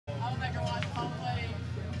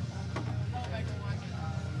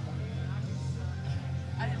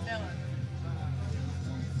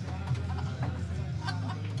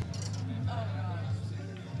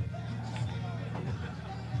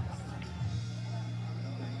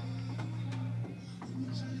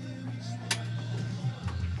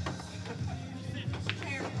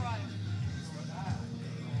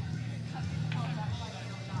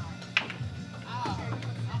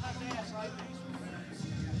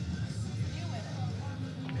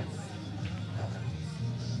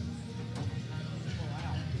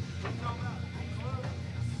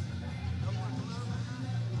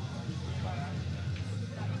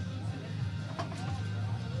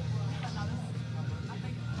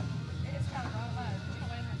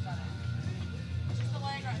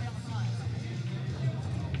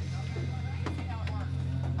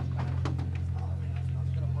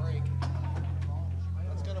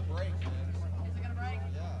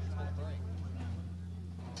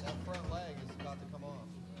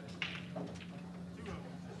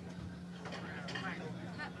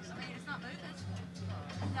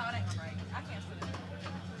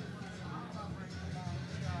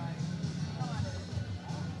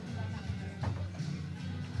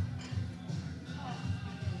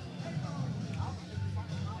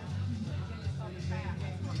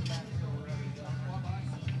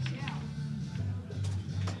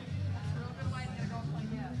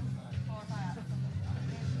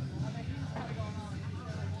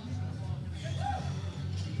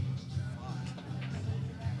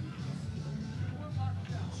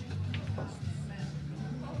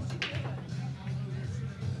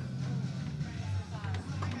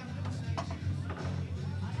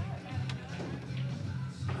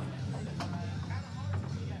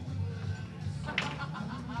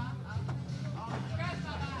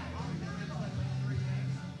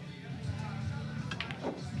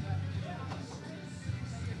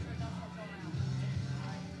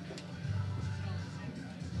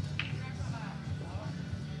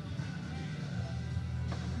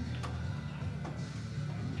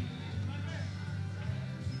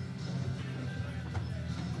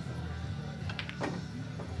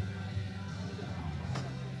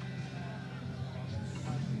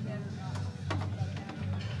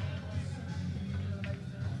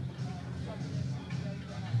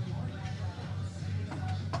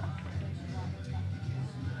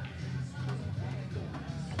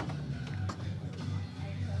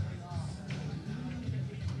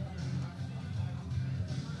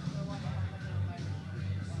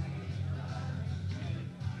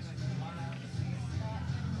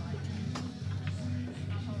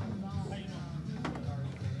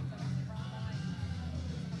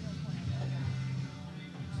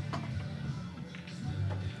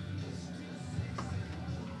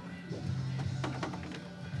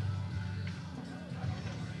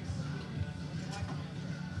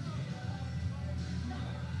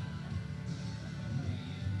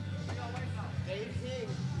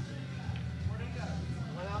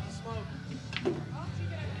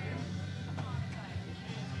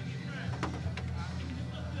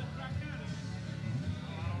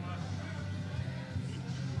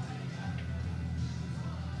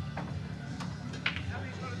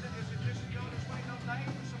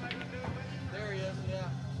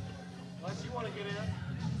get in?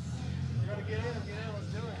 You're gonna get in.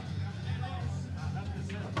 Let's do it.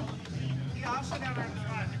 Yeah, I'll sit down there in the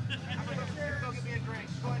front. I'm gonna go get me a drink.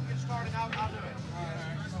 Go ahead and get started. I'll do it. All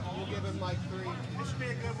right. We'll give him like 3. This should be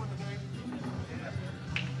a good one to do.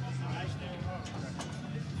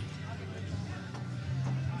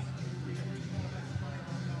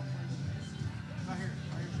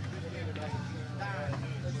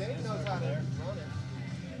 Dave knows how to run it.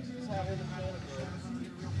 Just have him in the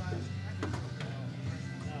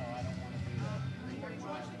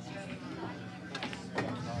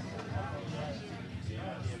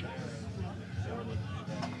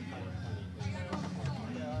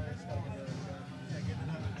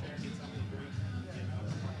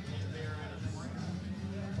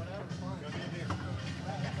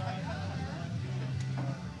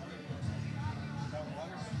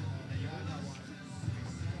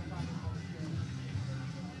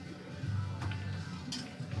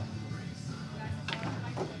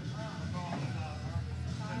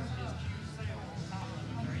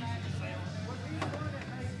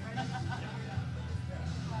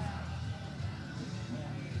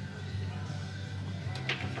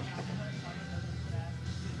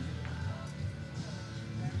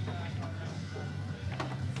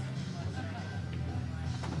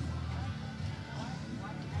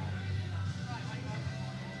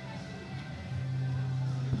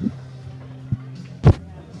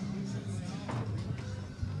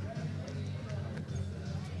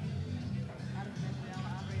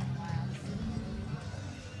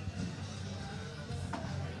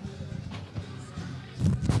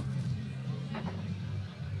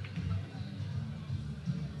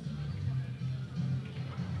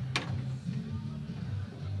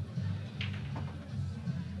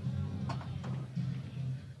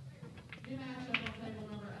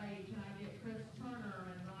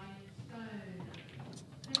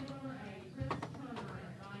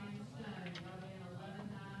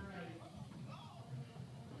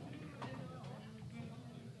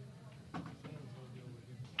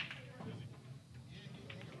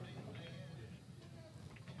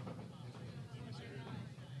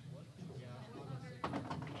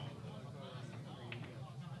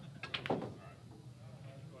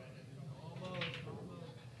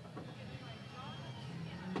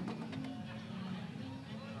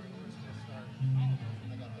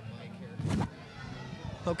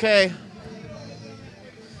Okay. You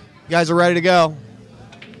guys are ready to go.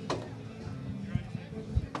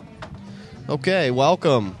 Okay,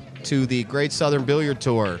 welcome to the Great Southern Billiard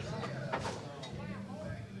Tour.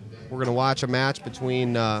 We're going to watch a match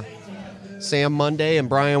between Sam Monday and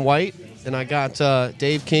Brian White. And I got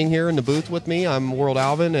Dave King here in the booth with me. I'm World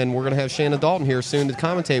Alvin, and we're going to have Shannon Dalton here soon to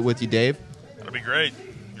commentate with you, Dave. That'll be great.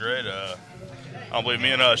 Great. I don't believe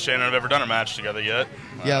me and Shannon have ever done a match together yet.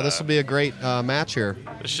 Yeah, this will be a great match here.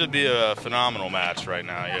 This should be a phenomenal match right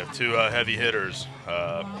now. You have 2 heavy hitters,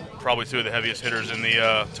 probably 2 of the heaviest hitters in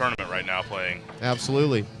the tournament right now playing.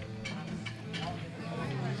 Absolutely.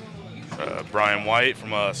 Brian White from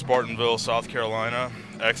Spartanville, South Carolina.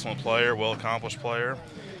 Excellent player, well-accomplished player.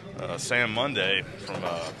 Sam Monday from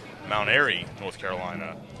Mount Airy, North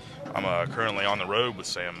Carolina. I'm currently on the road with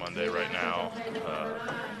Sam Monday right now.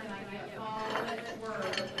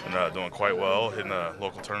 And doing quite well in the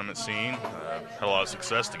local tournament scene. Had a lot of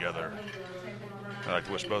success together. I'd like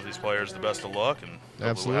to wish both these players the best of luck, and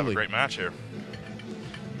we'll have a great match here.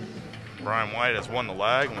 Brian White has won the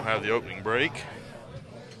lag, and we'll have the opening break.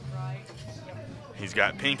 He's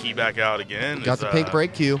got Pinky back out again. Got the pink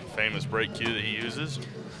break cue. Famous break cue that he uses.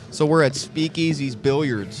 So we're at SpeakEazy's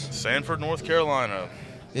Billiards. Sanford, North Carolina.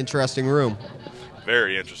 Interesting room.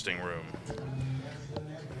 Very interesting room.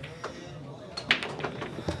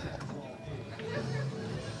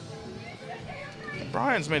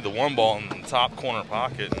 Brian's made the 1 ball in the top corner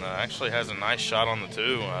pocket and actually has a nice shot on the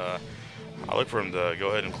 2. I look for him to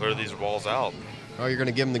go ahead and clear these balls out. Oh, you're going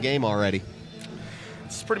to give him the game already?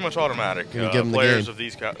 It's pretty much automatic. Give him players the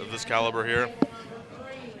game. of this caliber here.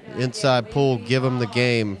 Inside pull, give him the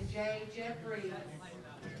game.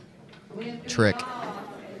 Trick.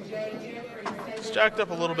 It's jacked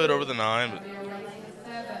up a little bit over the 9, but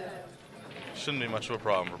shouldn't be much of a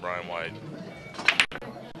problem for Brian White.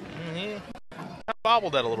 I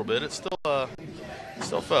bobbled that a little bit. It still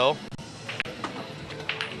fell.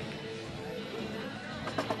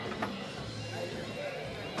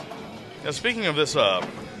 Now, speaking of this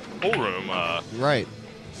pool room, right.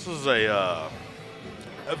 This is a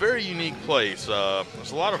very unique place.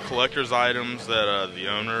 There's a lot of collector's items that the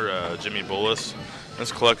owner, Jimmy Bullis,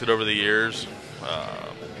 has collected over the years.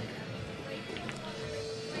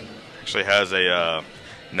 Actually has a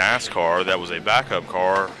NASCAR that was a backup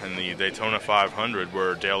car in the Daytona 500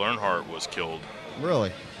 where Dale Earnhardt was killed.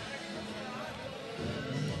 Really?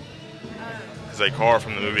 It's a car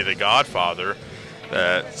from the movie The Godfather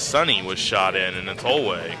that Sonny was shot in a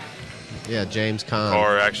tollway. Yeah, James Caan. The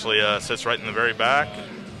car actually sits right in the very back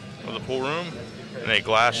of the pool room in a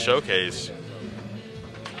glass showcase.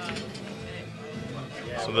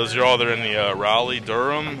 So those are all that are in the Raleigh,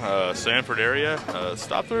 Durham, Sanford area.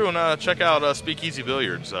 Stop through and check out SpeakEazy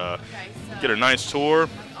Billiards. Get a nice tour.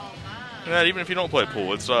 And even if you don't play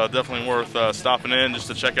pool, it's definitely worth stopping in just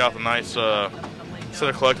to check out the nice set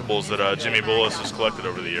of collectibles that Jimmy Bullis has collected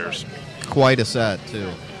over the years. Quite a set, too.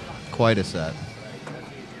 Quite a set.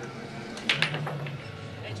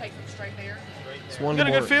 It's one Got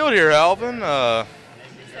a more. good field here, Alvin. Got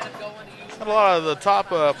a lot of the top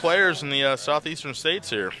players in the southeastern states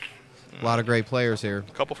here. A lot of great players here.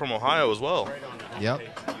 A couple from Ohio as well. Yep.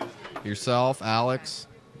 Yourself, Alex,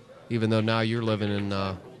 even though now you're living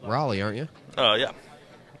in Raleigh, aren't you? Yeah.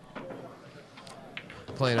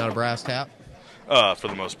 Playing out of brass tap? For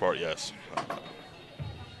the most part, yes.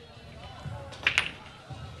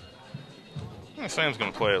 Sam's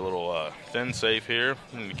going to play a little thin safe here.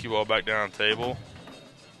 I'm going to cue ball back down the table.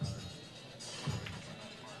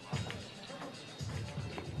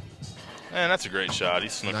 And that's a great shot.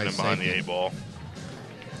 He's snooking Nice it behind safety. the 8-ball.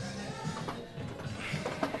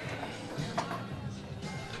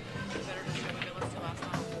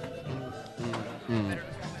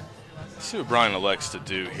 Let's see what Brian elects to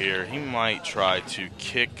do here. He might try to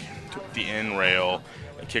kick the end rail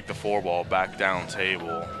and kick the 4-ball back down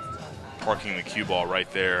table, parking the cue ball right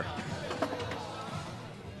there.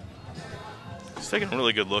 He's taking a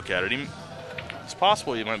really good look at it. It's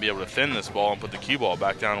possible you might be able to thin this ball and put the cue ball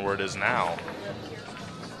back down where it is now.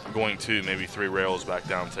 Going to maybe 3 rails back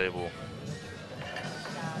down table.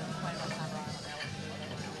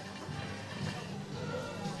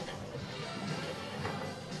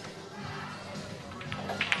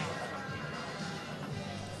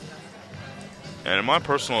 And in my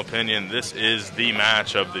personal opinion, this is the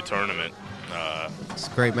match of the tournament. It's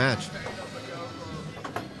a great match.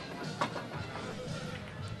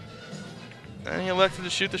 And he elected to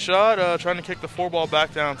shoot the shot, trying to kick the 4-ball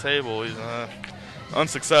back down table. He's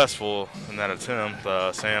unsuccessful in that attempt.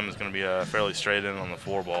 Sam is going to be fairly straight in on the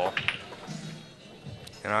 4-ball.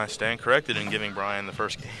 And I stand corrected in giving Brian the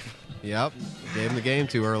first game. Yep. Gave him the game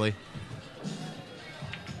too early.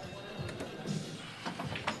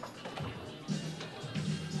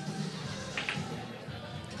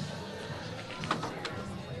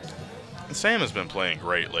 Sam has been playing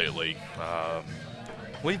great lately.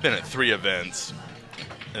 We've been at 3 events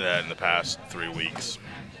in the past 3 weeks.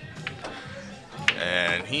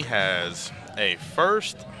 And he has a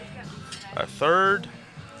first, a third,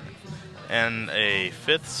 and a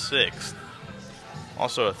 5th, 6th.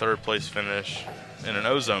 Also a 3rd place finish in an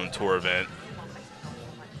Ozone Tour event.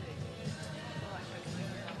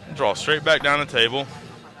 Draw straight back down the table.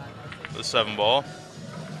 The 7-ball.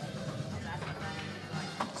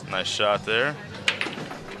 Nice shot there.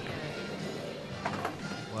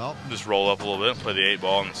 Well, just roll up a little bit and play the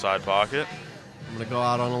 8-ball in the side pocket. I'm going to go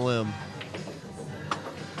out on a limb.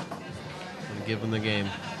 I'm going to give him the game.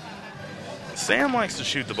 Sam likes to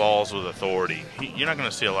shoot the balls with authority. You're not going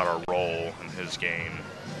to see a lot of roll in his game.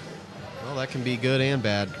 Well, that can be good and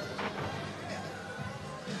bad.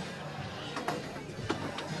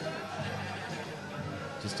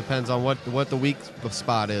 Just depends on what the weak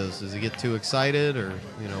spot is. Does he get too excited, or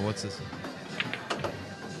what's this?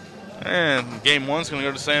 And game 1's going to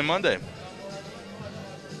go to Sam Monday,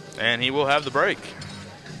 and he will have the break.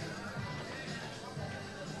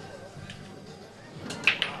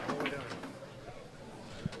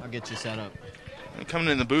 I'll get you set up. And coming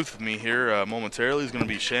in the booth with me here momentarily is going to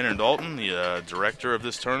be Shannon Dalton, the director of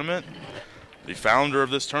this tournament, the founder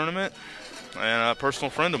of this tournament, and a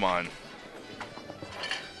personal friend of mine.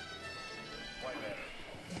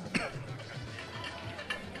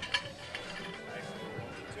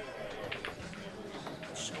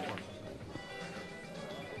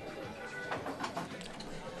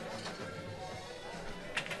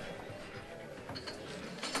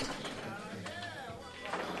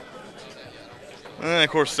 And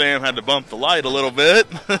of course, Sam had to bump the light a little bit.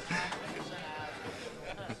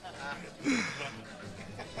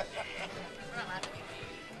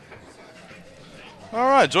 All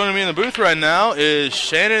right, joining me in the booth right now is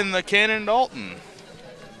Shannon the Cannon Dalton.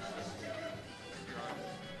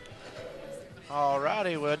 All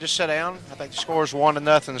righty, well, just sit down. I think the score is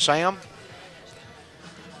 1-0, Sam.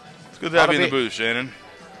 It's good to have you in the booth, Shannon.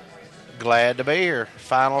 Glad to be here.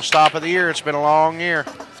 Final stop of the year. It's been a long year.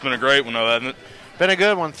 It's been a great one, though, hasn't it? Been a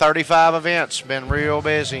good one. 35 events. Been real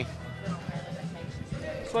busy.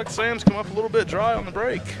 Looks like Sam's come up a little bit dry on the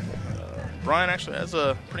break. Brian actually has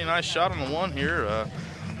a pretty nice shot on the one here.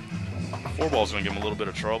 4-ball's going to give him a little bit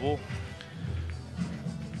of trouble.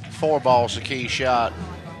 4-ball's the key shot.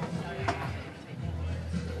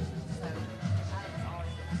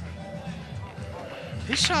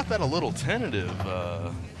 He shot that a little tentative.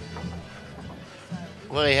 Well,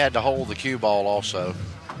 he had to hold the cue ball also.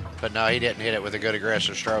 But no, he didn't hit it with a good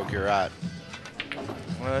aggressive stroke. You're right.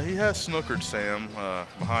 Well, he has snookered Sam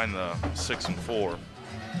behind the 6 and 4.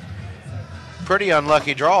 Pretty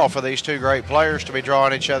unlucky draw for these two great players to be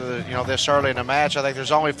drawing each other, you know, this early in the match. I think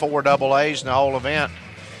there's only 4 double A's in the whole event.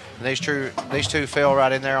 And these two fell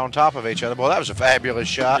right in there on top of each other. Well, that was a fabulous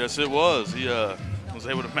shot. Yes, it was. He was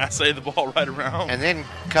able to masse the ball right around. And then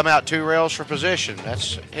come out 2 rails for position.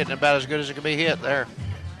 That's hitting about as good as it can be hit there.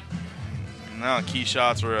 Now key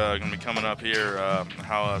shots are going to be coming up here,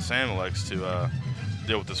 how Sam elects to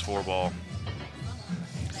deal with this 4-ball.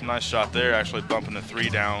 It's a nice shot there, actually bumping the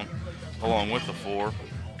 3 down along with the 4.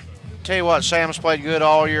 Tell you what, Sam's played good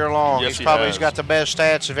all year long. Yes, He's got the best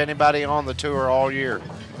stats of anybody on the tour all year.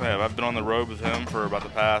 Yeah, I've been on the road with him for about the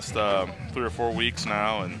past 3 or 4 weeks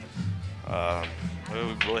now, and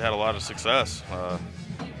we've really had a lot of success.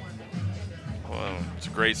 Well, it's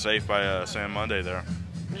a great save by Sam Monday there.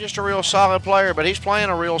 Just a real solid player, but he's playing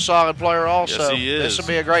a real solid player also. Yes, he is. This will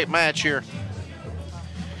be a great match here.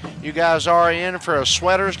 You guys are in for a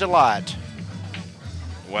sweater's delight.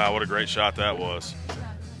 Wow, what a great shot that was.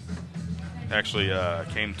 Actually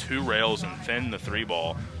came 2 rails and thinned the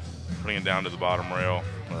 3-ball, putting it down to the bottom rail.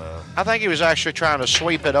 I think he was actually trying to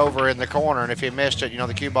sweep it over in the corner, and if he missed it, you know,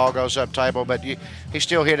 the cue ball goes up table, but he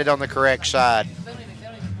still hit it on the correct side.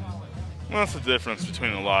 Well, that's the difference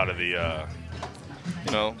between a lot of the,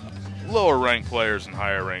 you know, lower ranked players and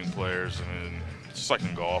higher ranked players. I mean, it's just like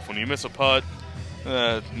in golf. When you miss a putt,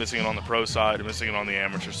 missing it on the pro side, missing it on the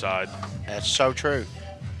amateur side. That's so true.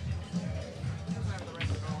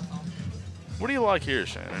 What do you like here,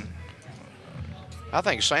 Shannon? I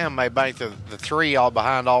think Sam may bank the 3 all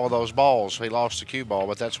behind all of those balls. He lost the cue ball,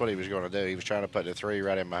 but that's what he was going to do. He was trying to put the 3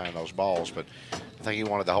 right in behind those balls, but I think he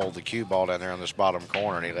wanted to hold the cue ball down there on this bottom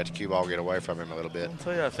corner, and he let the cue ball get away from him a little bit. I'll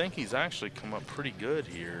tell you, I think he's actually come up pretty good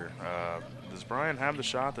here. Does Brian have the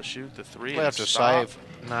shot to shoot the 3? He'll have to save.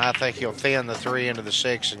 No, I think he'll thin the 3 into the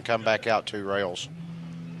 6 and come back out 2 rails.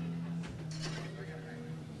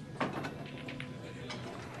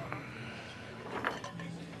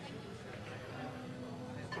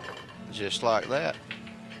 Just like that.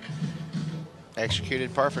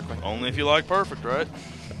 Executed perfectly. Only if you like perfect, right?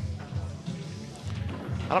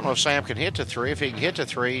 I don't know if Sam can hit the 3. If he can hit the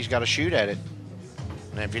 3, he's got to shoot at it.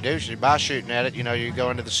 And if you do, by shooting at it, you know, you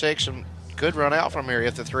go into the 6 and could run out from here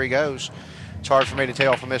if the 3 goes. It's hard for me to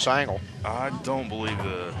tell from this angle. I don't believe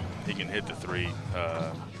he can hit the 3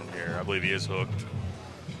 from here. I believe he is hooked.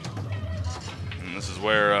 And this is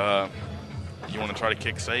where you want to try to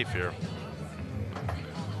kick safe here.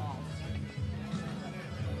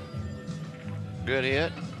 Good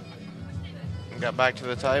hit. Got back to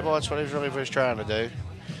the table. That's what he really was trying to do.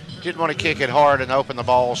 Didn't want to kick it hard and open the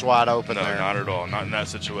balls wide open No, there. not at all. Not in that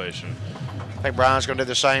situation. I think Brian's going to do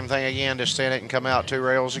the same thing again, just thin it and come out 2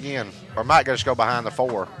 rails again. Or might just go behind the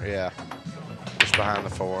 4. Yeah, just behind the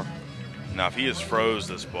 4. Now, if he has froze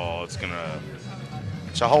this ball, it's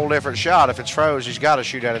a whole different shot. If it's froze, he's got to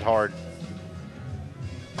shoot at it hard.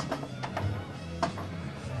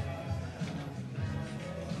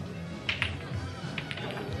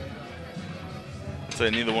 say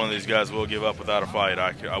neither one of these guys will give up without a fight.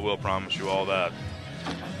 I will promise you all that.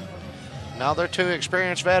 Now they're 2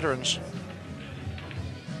 experienced veterans.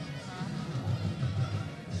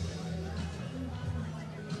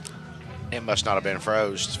 It must not have been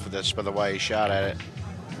froze for the way he shot at it.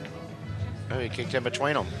 Oh, he kicked in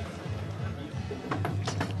between them.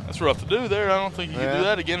 That's rough to do there. I don't think you could do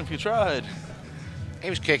that again if you tried. He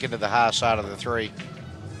was kicking to the high side of the 3.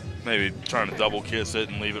 Maybe trying to double kiss it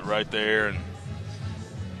and leave it right there. And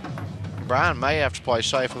Brian may have to play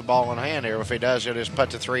safe with the ball in hand here. If he does, he'll just put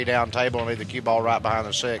the 3 down table and leave the cue ball right behind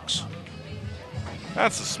the 6.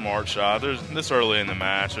 That's a smart shot. There's this early in the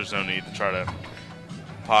match. There's no need to try to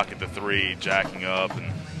pocket the 3, jacking up. And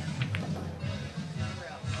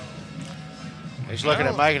he's looking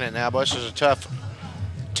at making it now, but this is a tough,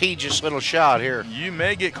 tedious little shot here. You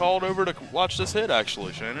may get called over to watch this hit,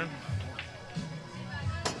 actually, Shannon.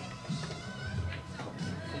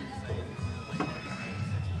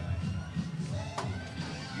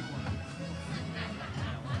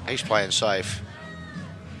 He's playing safe.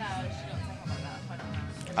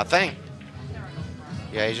 I think.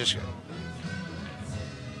 Yeah,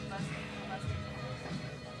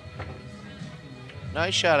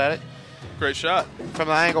 Nice shot at it. Great shot. From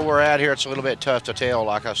the angle we're at here, it's a little bit tough to tell,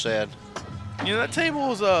 like I said. You know, that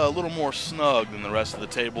table is a little more snug than the rest of the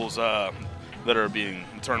tables that are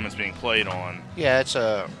tournaments being played on. Yeah, it's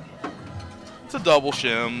a double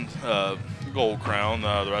shimmed gold crown.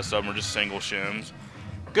 The rest of them are just single shims.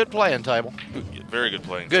 good playing table. Very good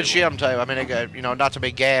playing. Good table. shim table. I mean, it got, you know, not to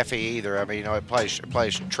be gaffy either. I mean, you know, it plays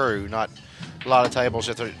true. Not a lot of tables,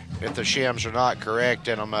 if the shims are not correct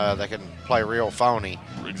in them, they can play real phony.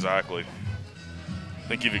 Exactly. I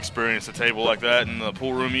think you've experienced a table like that in the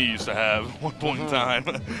pool room you used to have at one point in time.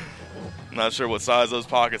 Not sure what size those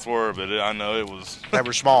pockets were, but I know it was. They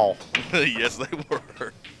were small. Yes, they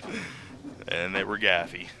were. And they were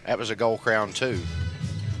gaffy. That was a gold crown too.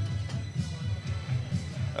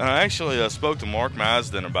 I actually spoke to Mark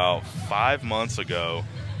Masden about 5 months ago,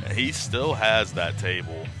 and he still has that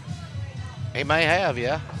table. He may have,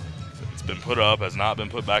 yeah. It's been put up, has not been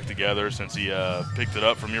put back together since he picked it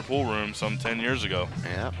up from your pool room some 10 years ago.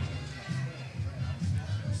 Yeah.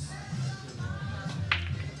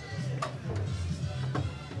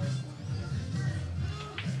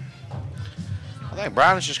 I think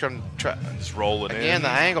Brian is just going to try. Just roll it in. Again, the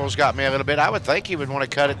angle's got me a little bit. I would think he would want to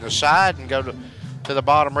cut it to the side and go to the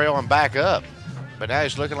bottom rail and back up. But now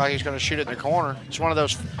he's looking like he's going to shoot it in the corner. It's one of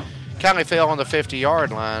those, kind of fell on the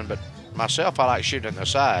 50-yard line, but myself, I like shooting it in the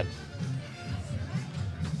side.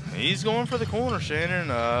 He's going for the corner,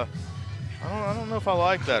 Shannon. I don't know if I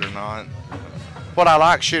like that or not. What I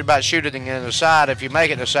like about shooting it in the side, if you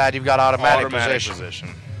make it in the side, you've got automatic position.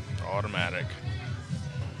 Automatic.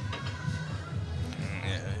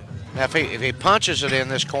 Now, if he punches it in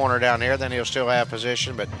this corner down here, then he'll still have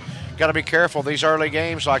position, but got to be careful. These early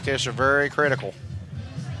games like this are very critical.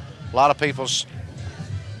 A lot of people's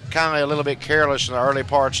kind of a little bit careless in the early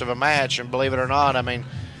parts of a match, and believe it or not, I mean,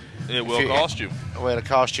 it will cost you. Well, it'll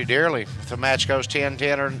cost you dearly. If the match goes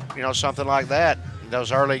 10-10 or, you know, something like that,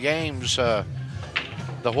 those early games, the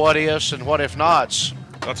what ifs and what if nots.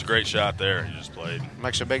 That's a great shot there you just played.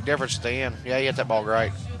 Makes a big difference at the end. Yeah, you hit that ball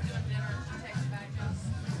great.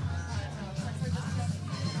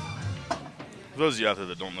 For those of you out there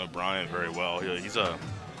that don't know Brian very well, he's a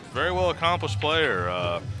very well accomplished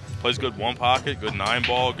player. Plays good one pocket, good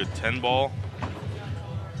 9-ball, good 10-ball.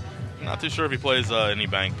 Not too sure if he plays any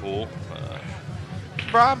bank pool.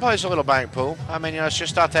 Brian plays a little bank pool. I mean, you know, it's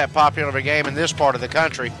just not that popular of a game in this part of the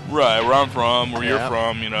country. Right, where I'm from, where you're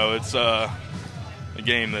from, you know, it's a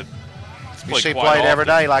game that you see played every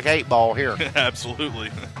day like 8-ball here. Absolutely.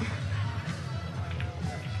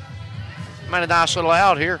 Made a nice little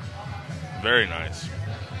out here. Very nice.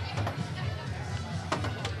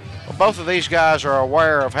 Well, both of these guys are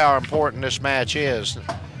aware of how important this match is.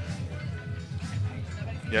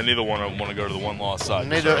 Yeah, neither one of them want to go to the one-loss side.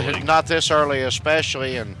 Not this early,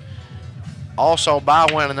 especially, and also by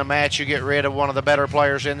winning the match, you get rid of one of the better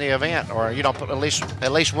players in the event, or you don't at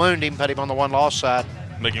least wound him, put him on the one-loss side.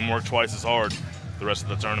 Make him work twice as hard the rest of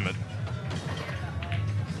the tournament.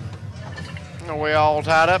 We all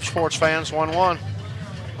tied up, sports fans, 1-1.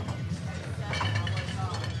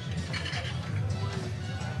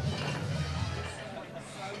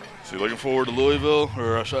 So you're looking forward to Louisville,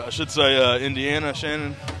 or I should say Indiana,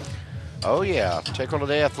 Shannon? Oh, yeah. Tickled to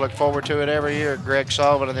death. Look forward to it every year. Greg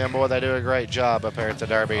Sullivan and them, boy, they do a great job up here at the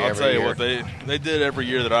Derby every year. I'll tell you what, they did every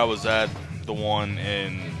year that I was at the one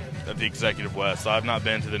at the Executive West. I've not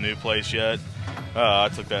been to the new place yet. I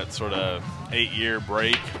took that sort of 8-year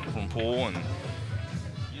break from pool, and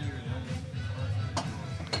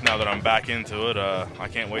now that I'm back into it, I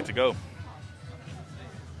can't wait to go.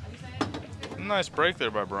 Nice break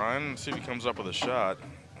there by Brian. Let's see if he comes up with a shot.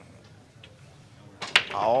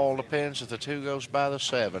 All depends if the 2 goes by the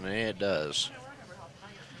 7, and it does.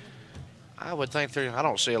 I would think I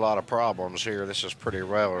don't see a lot of problems here. This is pretty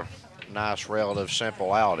nice, relative,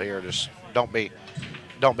 simple out here. Just don't be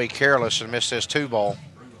careless and miss this 2-ball.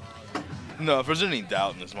 No, if there's any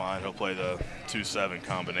doubt in his mind, he'll play the 2-7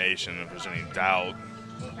 combination. If there's any doubt,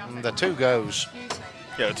 the 2 goes.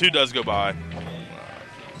 Yeah, the 2 does go by.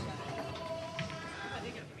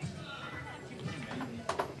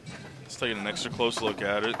 Taking an extra close look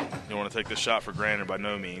at it. You don't want to take this shot for granted by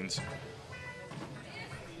no means.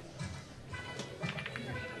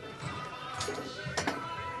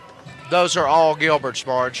 Those are all Gilbert's,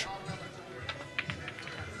 Marge.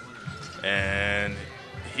 And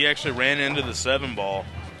he actually ran into the 7-ball.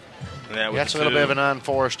 That's a little bit of an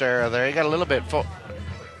unforced error there. He got a little bit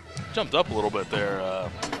jumped up a little bit there.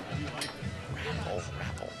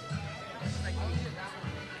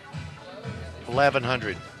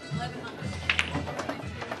 1100.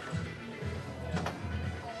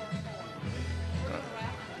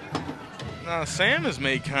 Sam has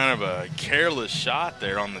made kind of a careless shot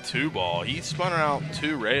there on the 2-ball. He spun out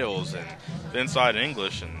 2 rails and inside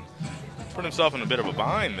English and put himself in a bit of a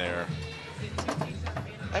bind there.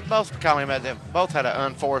 They both both had an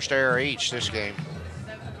unforced error each this game.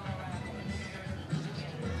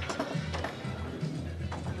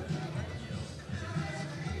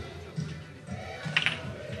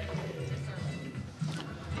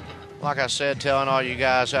 Like I said, telling all you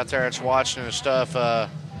guys out there that's watching and stuff,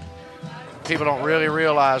 people don't really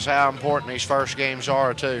realize how important these first games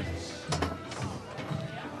are, too.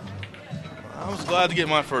 I was glad to get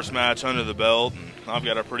my first match under the belt. I've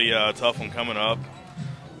got a pretty tough one coming up.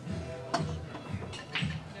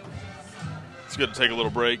 It's good to take a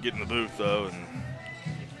little break, get in the booth, though.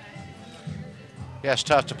 Yeah, it's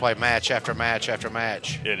tough to play match after match after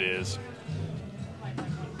match. It is.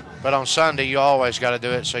 But on Sunday, you always got to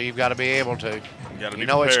do it, so you've got to be able to. You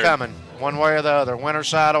know it's coming, one way or the other, winner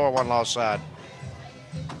side or one-loss side.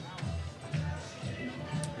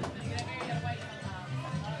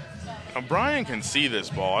 Now, Brian can see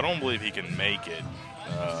this ball. I don't believe he can make it.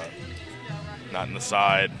 Not in the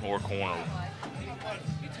side or corner.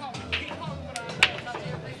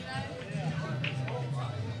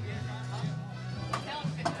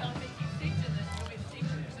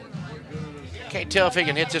 Can't tell if he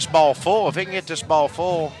can hit this ball full. If he can hit this ball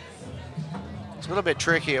full, it's a little bit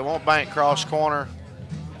tricky. It won't bank cross corner.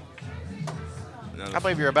 I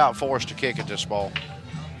believe you're about forced to kick at this ball.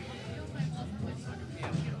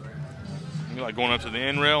 You like going up to the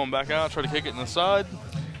end rail and back out, try to kick it in the side?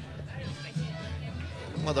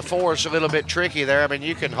 Well, the 4 is a little bit tricky there. I mean,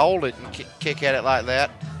 you can hold it and kick at it like that.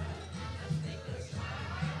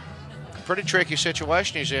 Pretty tricky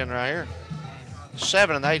situation he's in right here.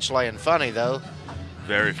 7 and 8's laying funny, though.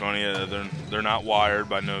 Very funny. They're not wired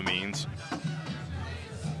by no means.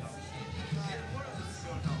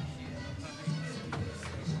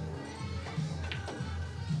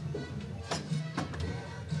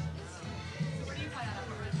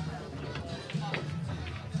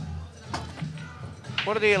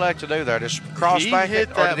 What did he elect to do there? Just cross bank it,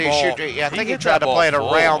 or did he shoot it? Yeah, I think he hit tried to that play it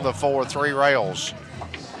ball around full. the 3 rails.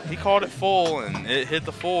 He caught it full, and it hit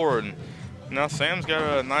the 4, and now Sam's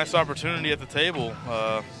got a nice opportunity at the table.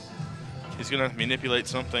 He's going to manipulate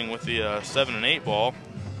something with the 7 and 8 ball.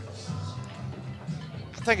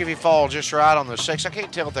 I think if he falls just right on the 6, I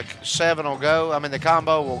can't tell if the 7 will go. I mean, the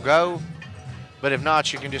combo will go, but if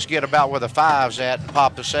not, you can just get about where the 5's at and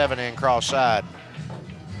pop the 7 in cross side.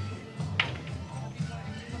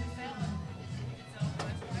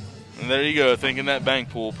 And there you go, thinking that bank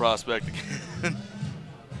pool prospect again.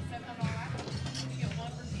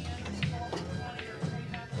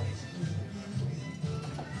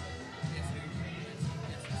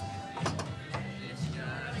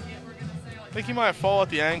 I think he might fall at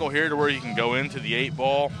the angle here to where he can go into the 8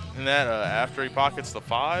 ball in that after he pockets the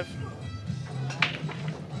 5.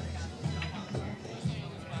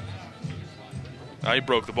 Now he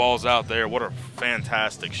broke the balls out there. What a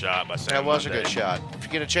fantastic shot by Sam. That was Monday. a good shot. If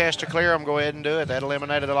you get a chance to clear him, go ahead and do it. That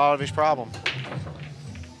eliminated a lot of his problem.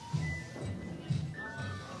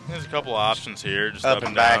 There's a couple of options here. Just Up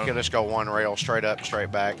and back. down. You'll just go 1 rail, straight up,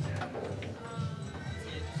 straight back.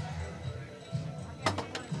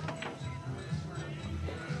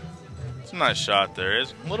 It's a nice shot there.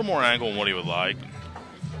 It's a little more angle than what he would like.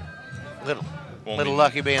 Little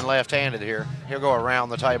lucky being left-handed here. He'll go around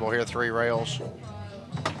the table here, 3 rails.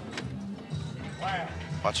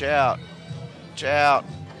 Watch out. Watch out.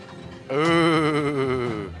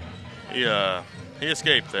 Ooh. He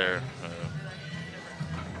escaped there.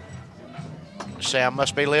 Sam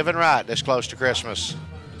must be living right this close to Christmas.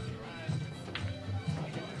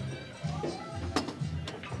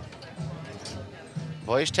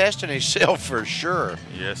 Well, he's testing himself for sure.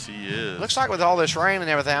 Yes, he is. Looks like with all this rain and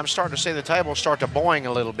everything, I'm starting to see the tables start to boing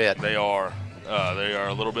a little bit. They are. They are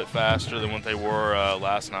a little bit faster than what they were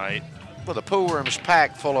last night. Well, the pool room's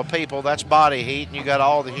packed full of people. That's body heat, and you got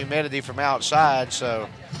all the humidity from outside, so.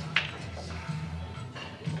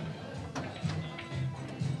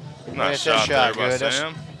 Nice shot there by That's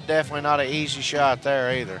Sam. definitely not an easy shot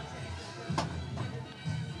there either.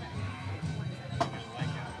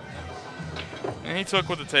 And he took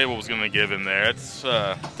what the table was going to give him there. It's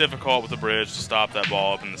difficult with the bridge to stop that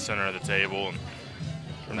ball up in the center of the table.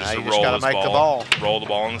 And Now just you to just roll gotta this make the ball. Roll the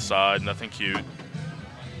ball on the side. Nothing cute.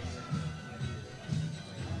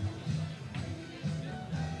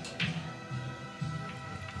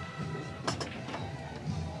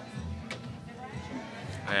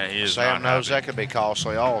 Yeah, he is Sam not knows happy. that could be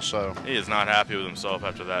costly also. He is not happy with himself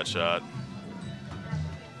after that shot.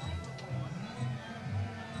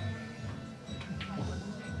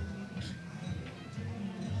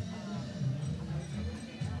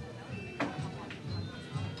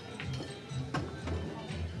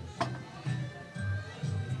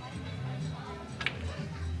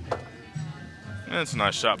 And it's a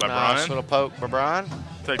nice shot by Nice Brian. little poke by Brian.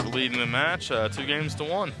 Take the lead in the match,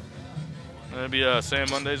 2-1. That'll be Sam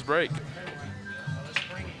Monday's break.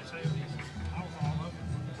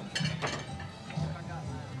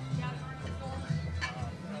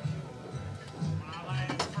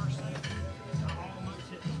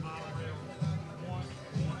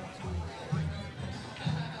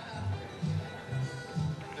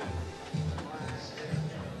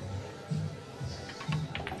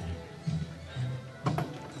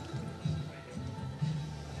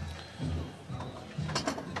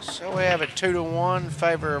 So we have a 2-1 in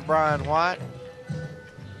favor of Brian White.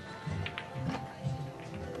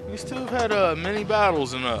 These two have had many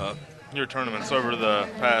battles in your tournaments over the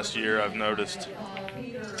past year, I've noticed.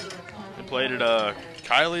 They played at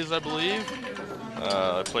Kylie's, I believe.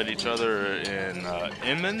 They played each other in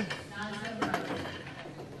Inman.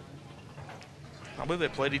 I believe they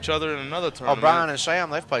played each other in another Oh, tournament. Brian and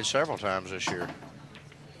Sam, they've played several times this year.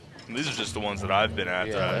 These are just the ones that I've been at.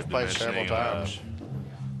 Yeah, I've they've been played several mentioning, times.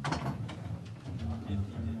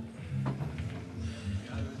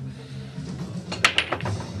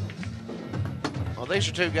 Well, these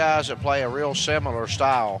are two guys that play a real similar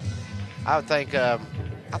style. I think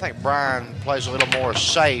Brian plays a little more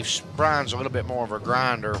safe. Brian's a little bit more of a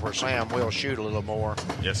grinder, where Sam will shoot a little more.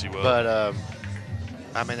 Yes, he will. But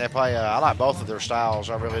I mean, they play. I like both of their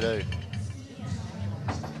styles. I really do.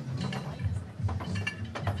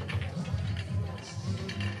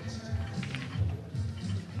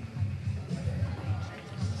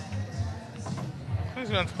 He's going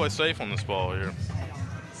to have to play safe on this ball here.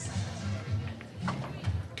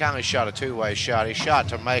 Kindly shot a two-way shot. He shot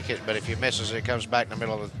to make it, but if he misses it, it comes back in the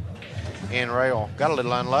middle of the end rail. Got a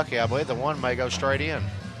little unlucky, I believe. The one may go straight in.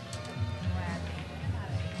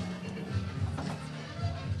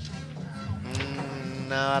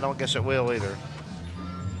 No, I don't guess it will either.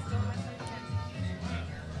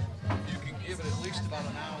 You can give it at least about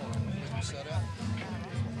an hour when you set up.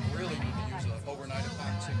 You really need to use an overnight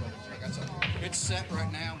epoxy. It's set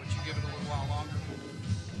right now, but you give it a little while longer.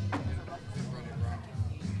 It'll run it right.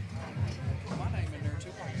 Put my name in there too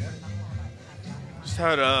while you have it. Just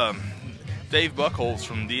had Dave Buckholz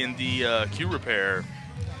from D&D Cue Repair.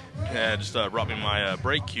 Yeah, just brought me my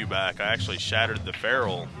brake cue back. I actually shattered the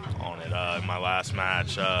ferrule on it in my last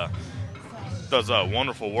match. Does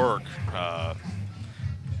wonderful work.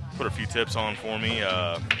 Put a few tips on for me.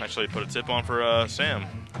 Actually put a tip on for Sam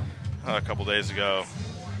a couple days ago.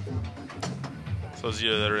 So those of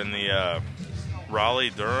you that are in the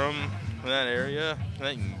Raleigh, Durham, that area, you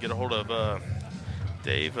can get a hold of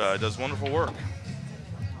Dave. Does wonderful work.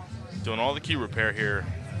 Doing all the cue repair here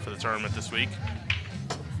for the tournament this week.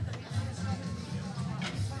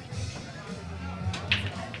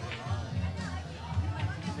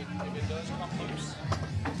 If it does come loose,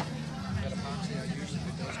 that epoxy I use, if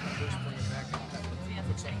it does come loose, bring it back and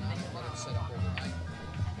put something on it, let it set up overnight.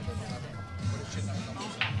 It doesn't have to come, but it should not come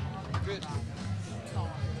loose. Good.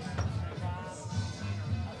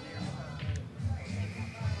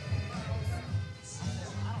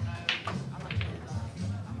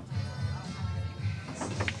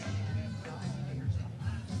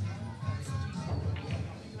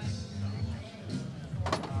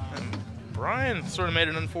 Brian sort of made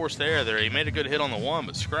an unforced error there. He made a good hit on the one,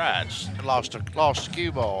 but scratched. Lost a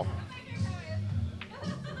cue ball.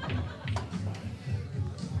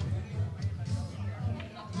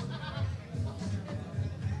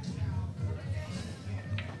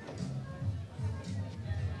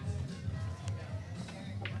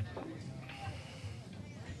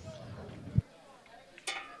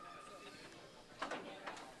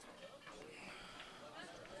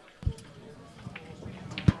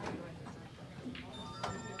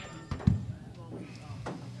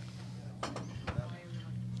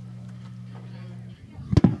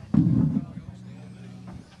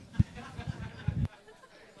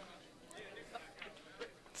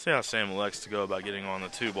 See how Sam elects to go about getting on the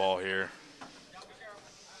two ball here.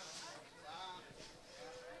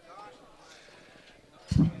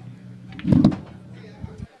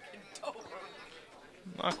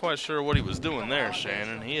 Not quite sure what he was doing there,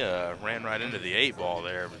 Shannon. He ran right into the 8 ball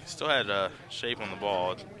there, but he still had shape on the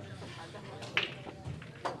ball.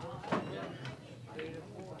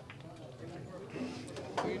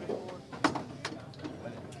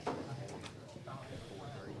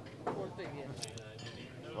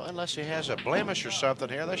 Well, unless he has a blemish or something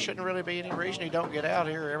here, there shouldn't really be any reason he don't get out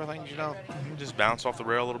here. Everything's, you know. Just bounce off the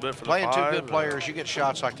rail a little bit for Playing the 5. two good players, you get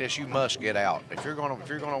shots like this, you must get out. If you're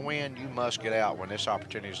gonna win, you must get out when this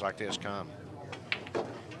opportunities like this come.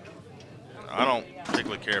 I don't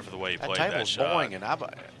particularly care for the way he That played that table's shot. boing, and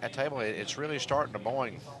that table, it's really starting to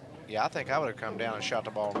boing. Yeah, I think I would have come down and shot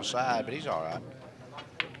the ball on the side, but he's all right.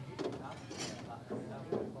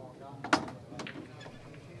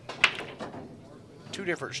 Two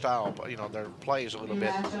different style, you know, their play is a little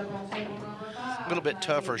bit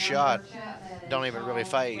tougher shot. Don't even really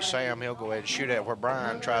phase Sam. He'll go ahead and shoot it where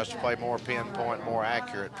Brian tries to play more pinpoint, more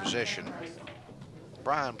accurate position.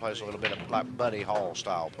 Brian plays a little bit of like Buddy Hall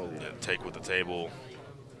style pool. Yeah, take with the table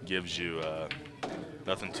gives you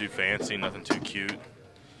nothing too fancy, nothing too cute.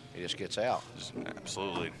 He just gets out.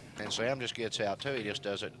 Absolutely. And Sam just gets out too. He just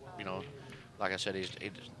does it, you know, like I said, he's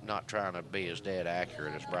not trying to be as dead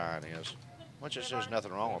accurate as Brian is. Which is, there's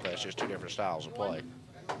nothing wrong with that. It's just two different styles of play.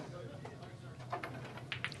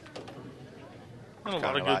 Well,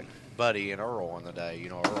 Kind of like Buddy and Earl in the day. You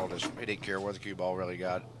know, Earl just, he didn't care where the cue ball really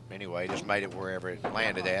got. Anyway, he just made it wherever it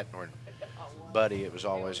landed at. Or Buddy, it was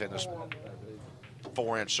always in this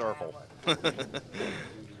 4-inch circle.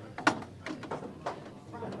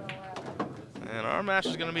 And our match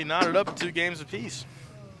is going to be knotted up at 2 games apiece.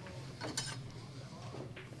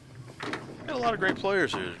 Got a lot of great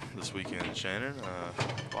players here this weekend, Shannon.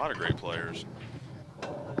 A lot of great players.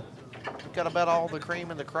 Got about all the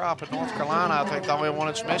cream in the crop in North Carolina. I think the only one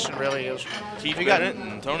that's missing really is Keith Bennett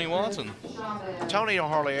and Tony Watson. Tony don't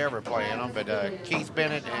hardly ever play in them, but Keith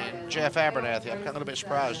Bennett and Jeff Abernathy. I'm a little bit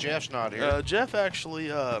surprised Jeff's not here. Jeff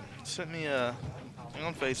actually sent me on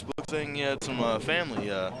Facebook saying he had some family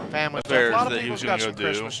Family stuff. A affairs lot of that he was people's going got to some go do.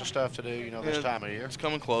 Christmas and stuff to do, you know, this time of year. It's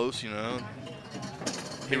coming close, you know.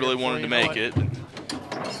 He really wanted to make it. In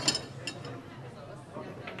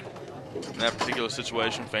that particular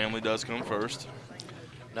situation, family does come first.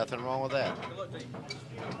 Nothing wrong with that.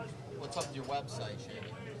 What's up with your website, Shannon?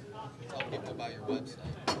 Tell people about your website.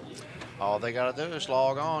 All they got to do is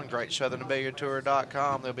log on,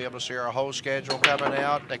 GreatSouthernBilliardTour.com. They'll be able to see our whole schedule coming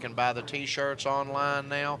out. They can buy the T-shirts online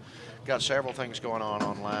now. Got several things going on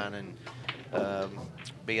online and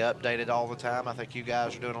be updated all the time. I think you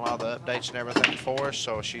guys are doing a lot of the updates and everything for us,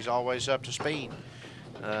 so she's always up to speed.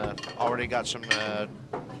 Already got some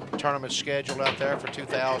tournaments scheduled out there for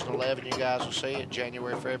 2011. You guys will see it.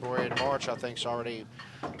 January, February, and March, I think, is already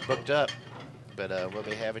booked up. But we'll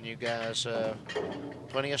be having you guys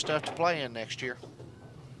plenty of stuff to play in next year.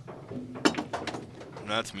 And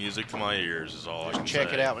that's music to my ears is all I can Check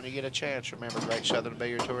say. it out when you get a chance. Remember,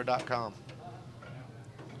 GreatSouthernBilliardTour.com.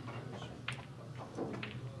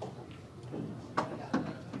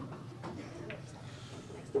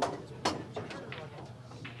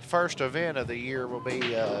 First event of the year will be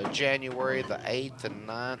January the 8th and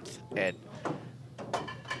 9th at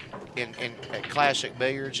Classic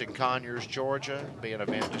Billiards in Conyers, Georgia. It'll be an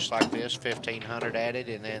event just like this, 1,500 added,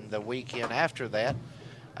 and then the weekend after that,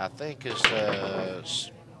 I think, is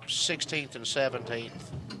 16th and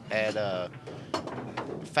 17th at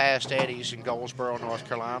Fast Eddie's in Goldsboro, North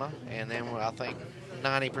Carolina, and then I think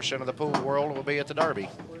 90% of the pool world will be at the Derby.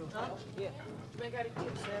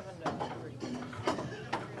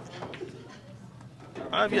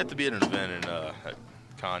 I've yet to be at an event at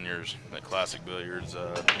Conyers, at Classic Billiards.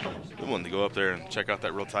 I wanted to go up there and check out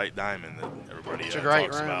that real tight diamond that everybody It's a great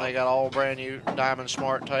talks room. about. They got all brand new diamond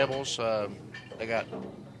smart tables. They got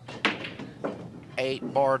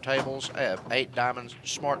 8 bar tables, 8 diamond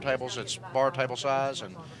smart tables. It's bar table size,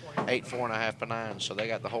 and 8 4.5 by 9. So they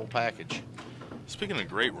got the whole package. Speaking of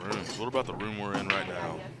great rooms, what about the room we're in right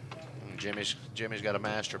now? Jimmy's got a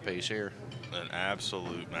masterpiece here. An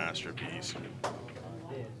absolute masterpiece.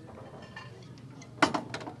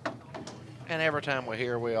 And every time we're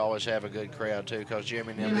here, we always have a good crowd too, because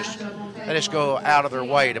Jimmy and them they just go out of their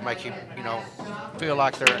way to make you, feel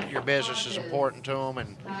like your business is important to them,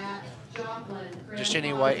 and just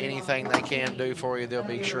anything they can do for you, they'll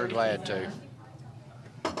be sure glad to.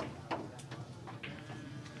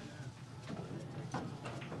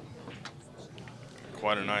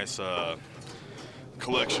 Quite a nice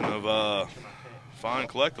collection of fine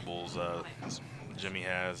collectibles. Jimmy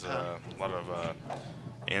has a lot of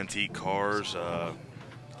antique cars,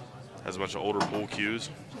 has a bunch of older pool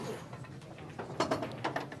cues.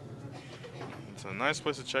 It's a nice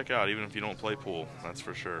place to check out, even if you don't play pool, that's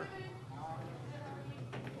for sure.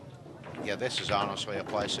 Yeah, this is honestly a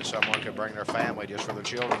place that someone could bring their family just for the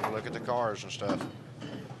children to look at the cars and stuff.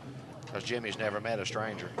 Because Jimmy's never met a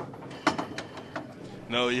stranger.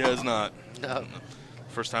 No, he has not. No.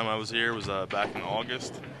 First time I was here was back in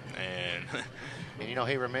August, and And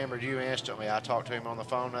he remembered you instantly. I talked to him on the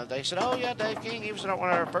phone the other day. He said, "Oh yeah, Dave King. He was at one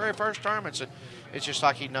of our very first tournaments." It's just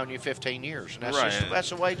like he'd known you 15 years, and that's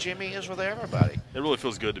the way Jimmy is with everybody. It really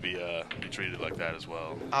feels good to be treated like that as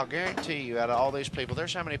well. I'll guarantee you, out of all these people,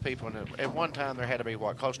 there's how many people at one time there had to be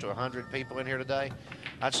close to 100 people in here today.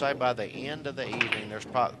 I'd say by the end of the evening, there's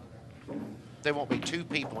there won't be 2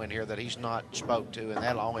 people in here that he's not spoke to, and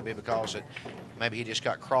that'll only be because that maybe he just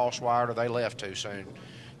got cross-wired or they left too soon.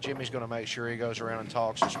 Jimmy's going to make sure he goes around and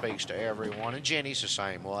talks and speaks to everyone, and Jenny's the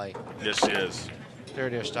same way. Yes, she is. They're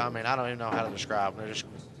just, I mean, I don't even know how to describe them. They're just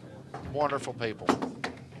wonderful people.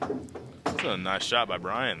 That's a nice shot by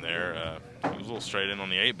Brian there. He was a little straight in on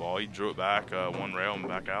the 8-ball. He drew it back one rail and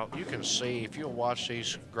back out. You can see, if you'll watch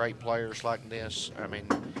these great players like this, I mean,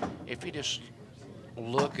 if you just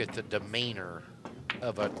look at the demeanor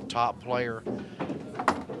of a top player,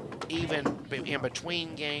 even in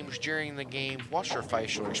between games, during the game, watch their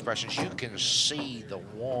facial expressions. You can see the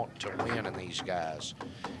want to win in these guys.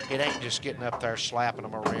 It ain't just getting up there slapping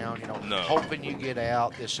them around, you know, No. hoping you get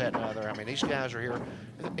out, this, that, and the other. I mean, these guys are here.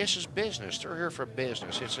 This is business. They're here for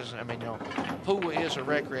business. It's just, I mean, you know, pool is a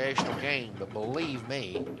recreational game, but believe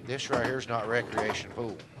me, this right here is not recreation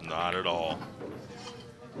pool. Not at all.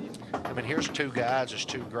 I mean, here's 2 guys, it's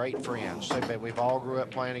 2 great friends. We've all grew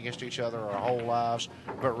up playing against each other our whole lives,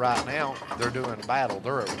 but right now they're doing battle.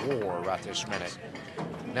 They're at war right this minute.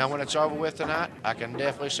 Now, when it's over with tonight, I can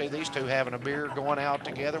definitely see these 2 having a beer, going out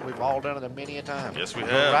together. We've all done it many a time. Yes, we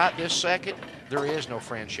But have. right this second, there is no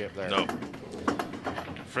friendship there. No.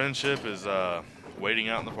 Friendship is waiting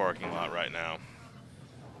out in the parking lot right now.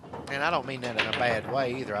 And I don't mean that in a bad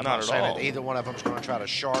way either. I'm Not not at saying all. that either one of them's going to try to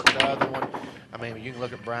shark the other one. I mean, you can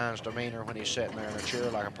look at Brian's demeanor when he's sitting there in a chair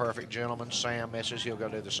like a perfect gentleman. Sam misses, he'll go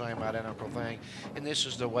do the same identical thing. And this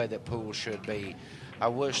is the way that pool should be. I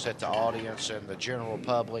wish that the audience and the general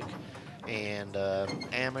public and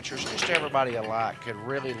amateurs, just everybody alike, could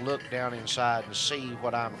really look down inside and see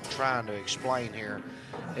what I'm trying to explain here,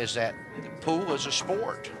 is that pool is a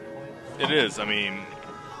sport. It is. I mean,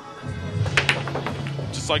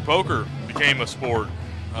 just like poker became a sport.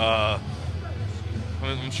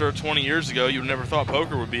 I'm sure 20 years ago you never thought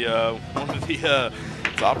poker would be one of the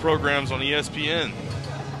top programs on ESPN.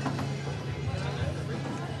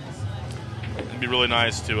 It'd be really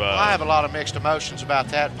nice to. I have a lot of mixed emotions about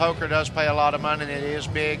that. Poker does pay a lot of money and it is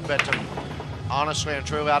big, but honestly and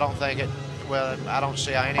truly, I don't think it. Well, I don't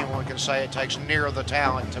see how anyone can say it takes near the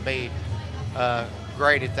talent to be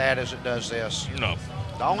great at that as it does this. No.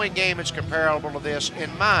 The only game that's comparable to this,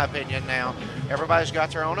 in my opinion now, everybody's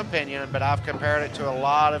got their own opinion, but I've compared it to a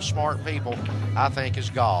lot of smart people, I think,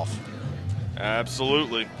 is golf.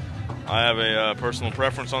 Absolutely. I have a personal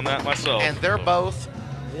preference on that myself. And they're both,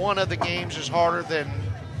 one of the games is harder than,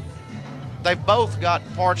 they've both got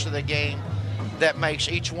parts of the game that makes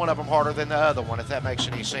each one of them harder than the other one, if that makes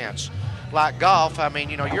any sense. Like golf, I mean,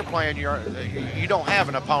 you know, you're playing you don't have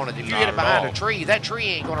an opponent. If you hit it behind a tree, that tree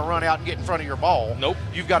ain't going to run out and get in front of your ball. Nope.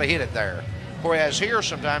 You've got to hit it there. Whereas here,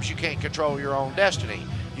 sometimes you can't control your own destiny.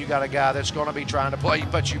 You got a guy that's going to be trying to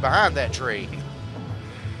put you behind that tree.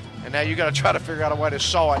 And now you got to try to figure out a way to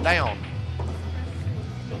saw it down.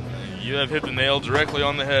 You have hit the nail directly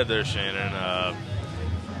on the head there, Shannon.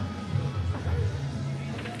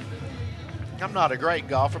 I'm not a great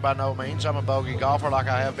golfer by no means. I'm a bogey golfer like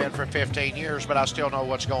I have been for 15 years, but I still know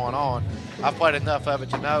what's going on. I've played enough of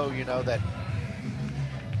it to know, you know, that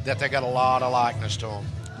they got a lot of likeness to them.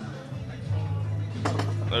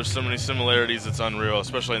 There's so many similarities, it's unreal,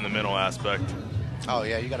 especially in the mental aspect. Oh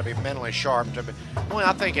yeah, you got to be mentally sharp to be. Well,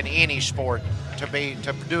 I think in any sport to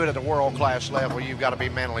do it at a world-class level, you've got to be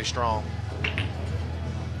mentally strong.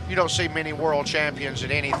 You don't see many world champions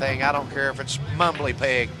at anything. I don't care if it's Mumbly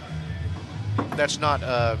Pig. That's not,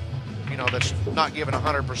 you know, that's not giving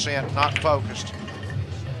 100%, not focused.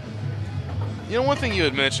 You know, one thing you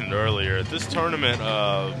had mentioned earlier, at this tournament,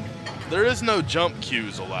 there is no jump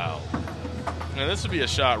cues allowed. Now, this would be a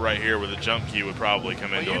shot right here where the jump cue would probably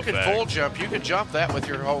come into effect. You could full jump. You could jump that with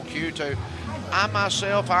your whole cue, too. I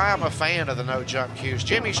am a fan of the no jump cues.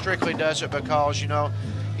 Jimmy strictly does it because, you know,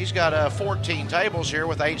 he's got 14 tables here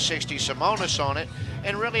with 860 Simonis on it.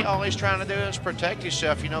 And really all he's trying to do is protect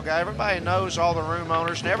himself. You know, guy, everybody knows, all the room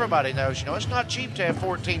owners, and everybody knows, you know, it's not cheap to have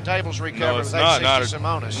 14 tables recovered with 860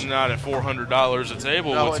 Simonis. Not at $400 a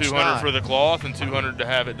table, No, with it's $200 not. for the cloth and $200 to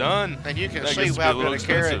have it done. And you can That see gets to be how a little good a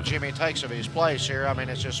care expensive. Jimmy takes of his place here. I mean,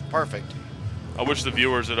 it's just perfect. I wish the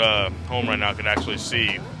viewers at home right now could actually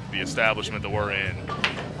see the establishment that we're in.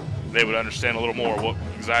 They would understand a little more what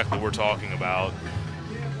exactly we're talking about.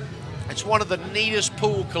 It's one of the neatest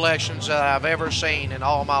pool collections that I've ever seen in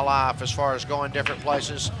all my life, as far as going different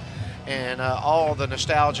places and all the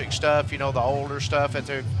nostalgic stuff, you know, the older stuff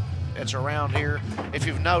that's around here. If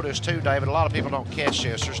you've noticed too, David, a lot of people don't catch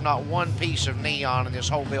this. There's not one piece of neon in this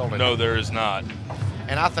whole building. No, there is not.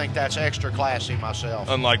 And I think that's extra classy myself.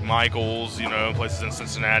 Unlike Michael's, you know, places in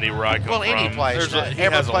Cincinnati where I come Well, from. any place. He Every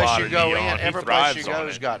has a place lot you of go neon. in, He every place you thrives go on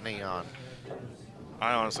has it. got neon.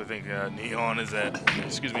 I honestly think neon is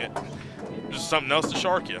excuse me, just something else to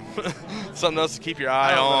shark you. Something else to keep your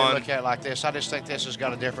eye I don't on. really look at it like this. I just think this has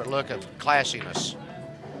got a different look of classiness.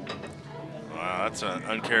 Wow, that's an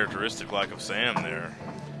uncharacteristic like of Sam there.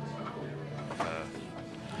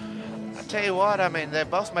 I tell you what, I mean, they've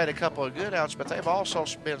both made a couple of good outs, but they've also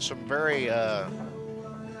been some very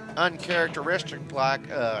uncharacteristic-like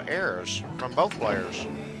errors from both players.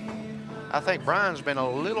 I think Brian's been a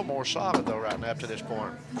little more solid, though, right now up to this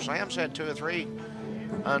point. Sam's had 2 or 3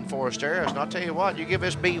 unforced errors. And I'll tell you what, you give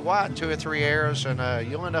this B. White 2 or 3 errors, and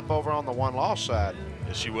you'll end up over on the one-loss side.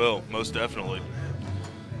 Yes, you will, most definitely.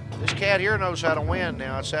 This cat here knows how to win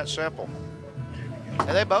now. It's that simple.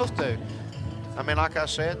 And they both do. I mean, like I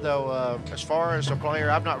said, though, as far as the player,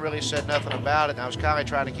 I've not really said nothing about it. And I was kind of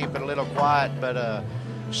trying to keep it a little quiet, but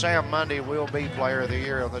Sam Monday will be Player of the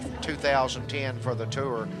Year on the 2010 for the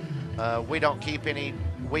tour. We don't keep any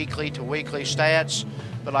weekly-to-weekly stats,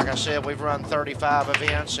 but like I said, we've run 35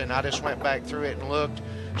 events, and I just went back through it and looked.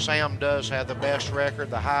 Sam does have the best record,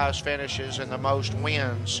 the highest finishes, and the most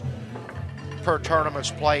wins per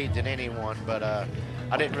tournaments played than anyone. But I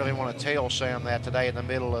didn't really want to tell Sam that today in the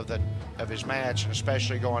middle of his match, and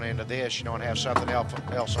especially going into this, you know, and have something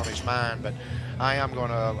else on his mind. But I am going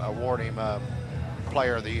to award him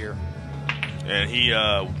Player of the Year. And he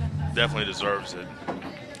definitely deserves it.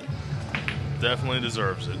 Definitely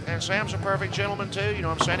deserves it. And Sam's a perfect gentleman, too. You know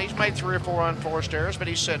what I'm saying? He's made 3 or 4 unforced errors, but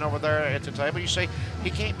he's sitting over there at the table. You see,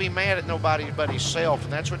 he can't be mad at nobody but himself,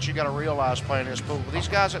 and that's what you got to realize playing this pool. These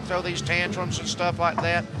guys that throw these tantrums and stuff like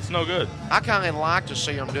that, it's no good. I kind of like to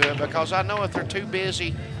see them do it, because I know if they're too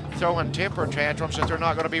busy throwing temper tantrums that they're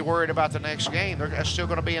not going to be worried about the next game. They're still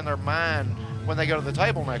going to be in their mind when they go to the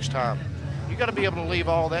table next time. You got to be able to leave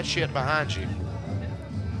all that shit behind you.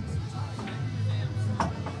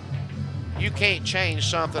 You can't change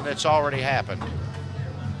something that's already happened.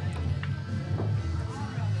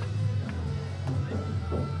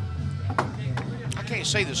 I can't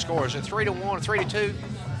see the score. Is it 3-1, 3-2?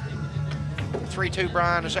 3-2,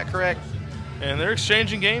 Brian, is that correct? And they're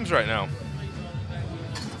exchanging games right now.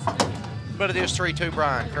 But it is 3-2,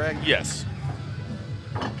 Brian, correct? Yes.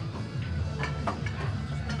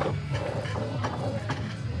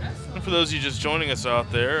 And for those of you just joining us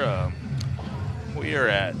out there, we are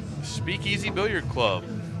at SpeakEazy Billiard Club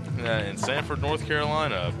in Sanford, North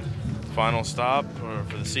Carolina. Final stop for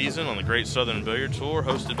the season on the Great Southern Billiard Tour,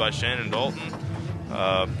 hosted by Shannon Dalton.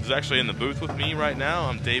 He's actually in the booth with me right now.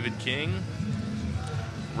 I'm David King,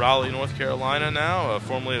 Raleigh, North Carolina now,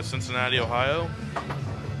 formerly of Cincinnati, Ohio.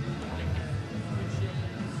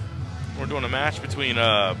 We're doing a match between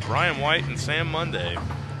Brian White and Sam Monday.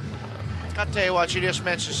 I'll tell you what, you just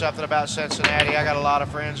mentioned something about Cincinnati. I got a lot of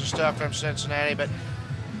friends and stuff from Cincinnati, but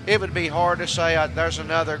it would be hard to say there's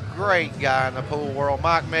another great guy in the pool world.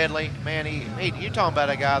 Mike Medley, man, you're talking about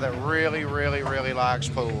a guy that really, really, really likes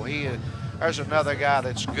pool. There's another guy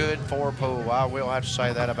that's good for pool. I will have to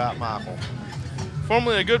say that about Michael.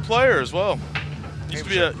 Formerly a good player as well. He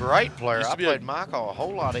was a great player. I played Michael a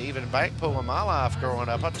whole lot of even bank pool in my life growing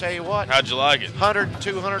up. I'll tell you what. How'd you like it? 100 and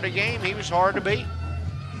 200 a game. He was hard to beat.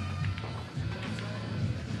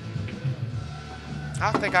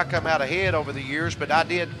 I think I come out ahead over the years, but I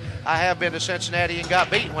have been to Cincinnati and got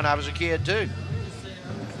beaten when I was a kid, too.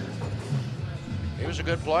 He was a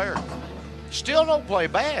good player. Still don't play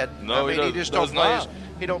bad. No, I mean, he just don't play. not.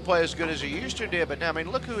 He don't play as good as he used to did. But now, I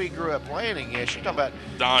mean, look who he grew up playing against. You're talking about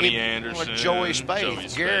Donnie Anderson, Joey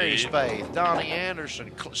Spaeth, Gary Spaeth, Donnie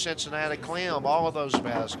Anderson, Cincinnati Clem, all of those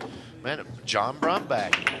guys. Man, John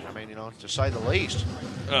Brumback. I mean, you know, to say the least.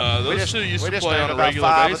 Those two used to play on a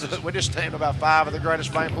regular basis. We just named about 5 of the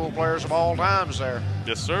greatest bank pool players of all times there.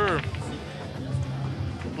 Yes, sir.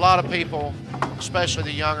 A lot of people, especially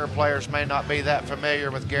the younger players, may not be that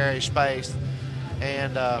familiar with Gary Spaeth.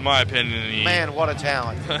 And in my opinion, man, what a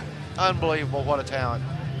talent. Unbelievable, what a talent.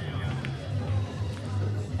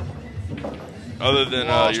 Other than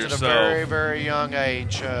yourself. At a very, very young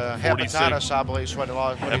age. Hepatitis, I believe, is what it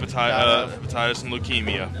was. Hepatitis and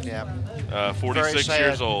leukemia. Yeah. 46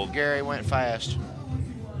 years old. Gary went fast.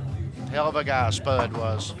 Hell of a guy, Spud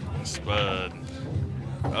was. Spud.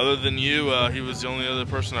 Other than you, he was the only other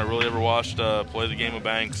person I really ever watched play the game of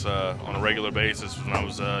banks on a regular basis when I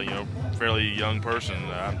was, fairly young person.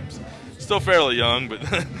 I'm still fairly young, but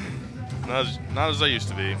not as I used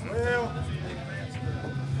to be.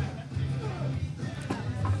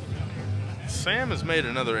 Sam has made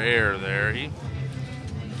another error there.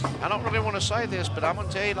 I don't really want to say this, but I'm going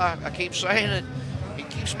to tell you, like I keep saying it, he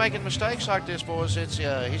keeps making mistakes like this, boys. He's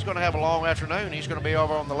going to have a long afternoon. He's going to be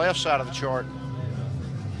over on the left side of the chart.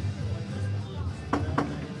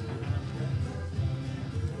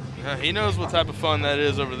 He knows what type of fun that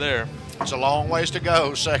is over there. It's a long ways to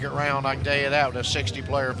go, second round, I can tell you that, with a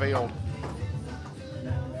 60-player field.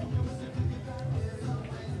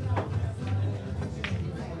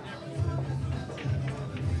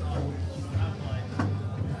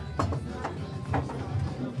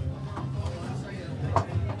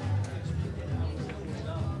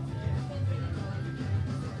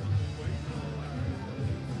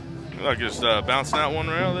 Like just bouncing that one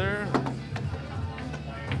rail there.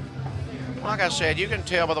 Like I said, you can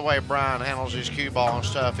tell by the way Brian handles his cue ball and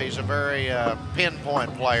stuff. He's a very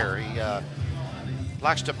pinpoint player. He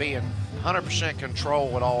likes to be in 100%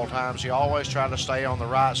 control at all times. He always tries to stay on the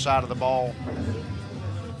right side of the ball.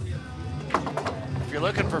 If you're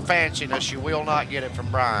looking for fanciness, you will not get it from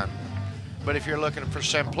Brian. But if you're looking for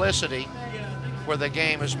simplicity, where the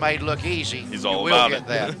game is made look easy, He's all you will about get it.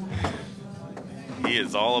 that. He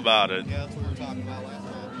is all about it. Yeah, that's what we were talking about last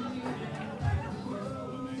night.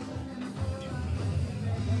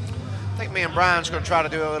 I think me and Brian's going to try to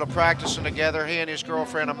do a little practicing together. He and his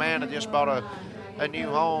girlfriend Amanda just bought a new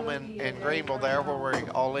home in Greenville there, where we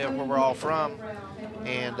all live, where we're all from.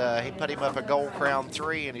 And he put him up a Gold Crown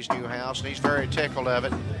 3 in his new house, and he's very tickled of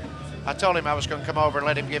it. I told him I was going to come over and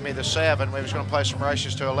let him give me the 7. We was going to play some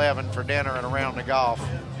races to 11 for dinner and a round of golf.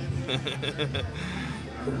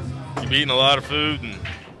 You've eaten a lot of food and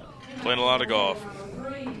playing a lot of golf.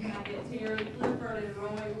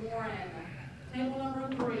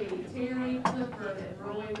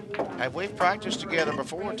 Hey, we've practiced together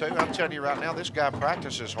before, too. I'm telling you right now, this guy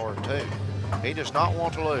practices hard, too. He does not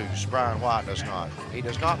want to lose. Brian White does not. He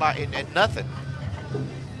does not like it, nothing.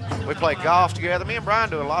 We play golf together. Me and Brian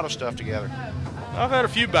do a lot of stuff together. I've had a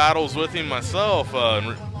few battles with him myself in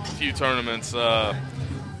a few tournaments. I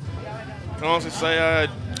can honestly say I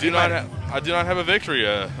do not have a victory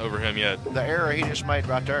over him yet. The error he just made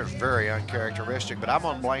right there is very uncharacteristic, but I'm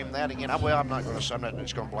going to blame that again. I'm not just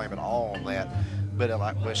going to blame it all on that. But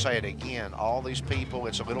like we say it again, all these people,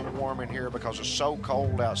 it's a little warm in here because it's so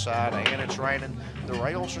cold outside and it's raining. The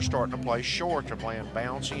rails are starting to play short. They're playing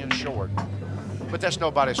bouncy and short. But that's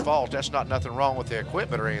nobody's fault. That's not nothing wrong with the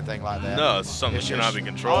equipment or anything like that. No, it's something that cannot be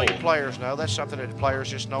controlled. All you players know. That's something that the players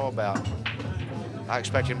just know about. I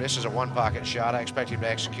expect him, this is a one-pocket shot. I expect him to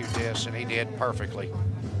execute this, and he did perfectly.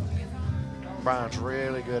 Brian's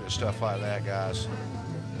really good at stuff like that, guys.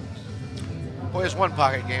 Boy, his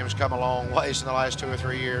one-pocket game has come a long ways in the last 2 or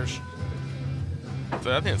 3 years.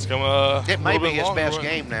 So I think it's come a It may little be bit his longer. best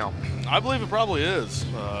game now. I believe it probably is.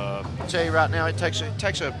 I'll tell you right now, it takes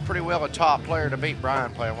a pretty well a top player to beat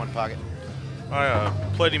Brian playing one-pocket. I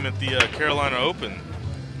played him at the Carolina Open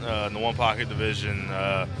in the one-pocket division.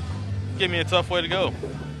 Gave me a tough way to go.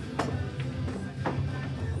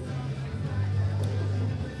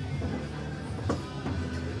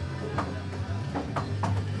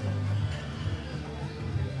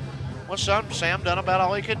 Well, Sam done about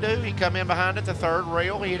all he could do. He come in behind at the third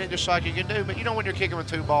reel. He hit it just like you can do. But you know when you're kicking with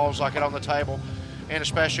 2 balls like it on the table, and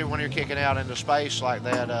especially when you're kicking out into space like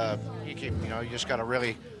that, you just got to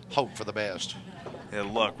really hope for the best. Yeah,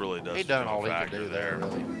 luck really does. He done become a all he could factor do there,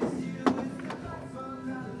 really.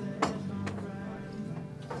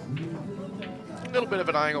 A little bit of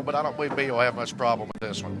an angle, but I don't believe B will have much problem with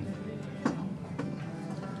this one.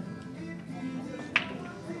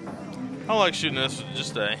 I like shooting this with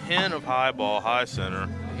just a hint of high ball, high center.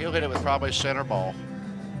 He'll hit it with probably center ball.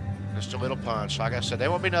 Just a little punch. Like I said,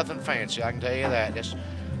 there won't be nothing fancy, I can tell you that. Just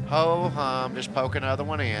ho-hum, just poke another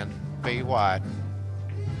one in. B White.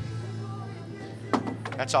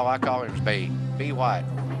 That's all I call him is B. B White.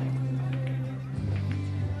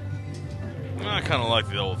 I kind of like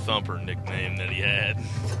the old Thumper nickname that he had.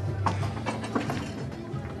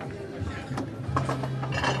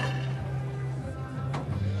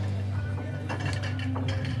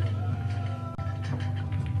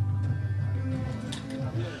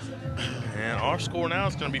 And our score now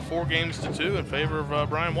is going to be 4-2 in favor of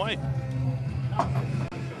Brian White.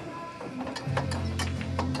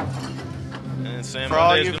 And Sam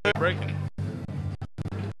Monday's going to be breaking.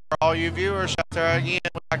 For all you viewers out there, again,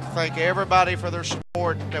 we'd like to thank everybody for their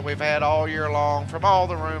support that we've had all year long, from all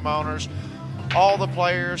the room owners, all the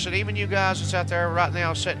players, and even you guys that's out there right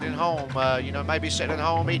now sitting at home, maybe sitting at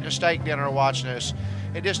home eating a steak dinner watching us.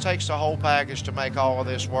 It just takes the whole package to make all of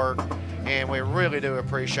this work, and we really do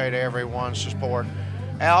appreciate everyone's support.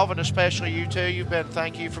 Alvin, especially you two,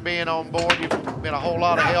 thank you for being on board. You've been a whole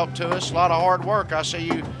lot of help to us, a lot of hard work. I see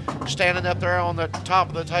you standing up there on the top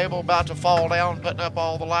of the table about to fall down, putting up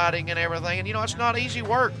all the lighting and everything. And, it's not easy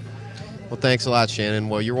work. Well, thanks a lot, Shannon.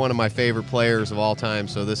 Well, you're one of my favorite players of all time,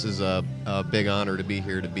 so this is a big honor to be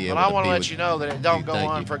here to be able to be with you. Well, I want to let you know that it don't go Thank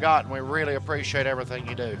you. unforgotten. We really appreciate everything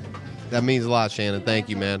you do. That means a lot, Shannon. Thank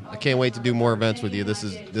you, man. I can't wait to do more events with you. This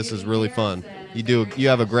is really fun. You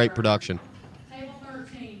have a great production.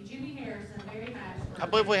 I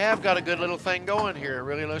believe we have got a good little thing going here. It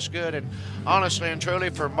really looks good. And honestly and truly,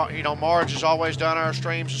 for Marge has always done our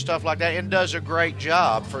streams and stuff like that, and does a great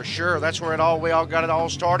job for sure. That's where we all got it all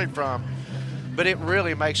started from. But it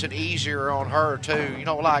really makes it easier on her too.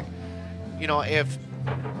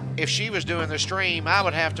 If she was doing the stream, I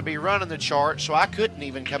would have to be running the chart, so I couldn't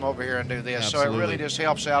even come over here and do this. Absolutely. So it really just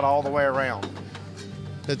helps out all the way around.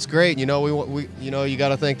 It's great. You got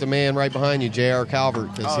to thank the man right behind you, J.R.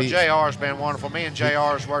 Calvert. JR's been wonderful. Me and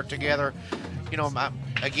JR's worked together.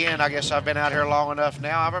 Again, I guess I've been out here long enough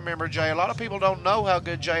now. I remember Jay. A lot of people don't know how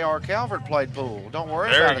good J.R. Calvert played pool. Don't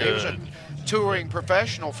worry about it. He was a touring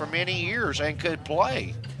professional for many years and could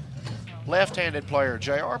play. Left-handed player.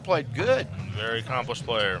 JR played good. Very accomplished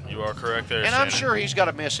player. You are correct there, And Shannon. I'm sure he's got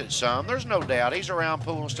to miss it some. There's no doubt. He's around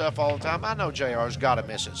pool and stuff all the time. I know JR's got to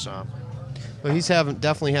miss it some. But he's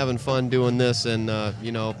definitely having fun doing this, and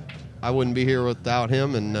I wouldn't be here without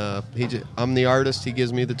him. And I'm the artist. He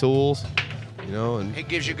gives me the tools, and he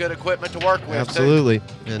gives you good equipment to work with. Absolutely,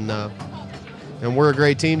 too. And we're a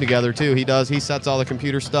great team together too. He sets all the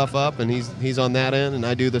computer stuff up, and he's on that end, and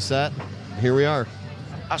I do the set. Here we are.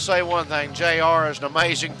 I say one thing, JR is an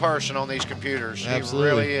amazing person on these computers.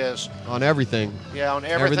 Absolutely. He really is. On everything. Yeah, on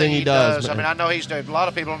everything he does. Man. I mean, I know a lot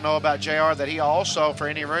of people don't know about JR that he also, for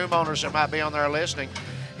any room owners that might be on there listening,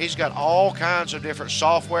 he's got all kinds of different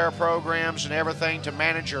software programs and everything to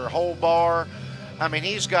manage your whole bar. I mean,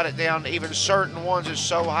 he's got it down to even certain ones that's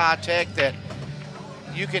so high-tech that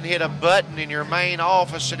you can hit a button in your main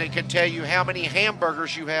office and it can tell you how many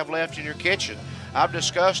hamburgers you have left in your kitchen. I've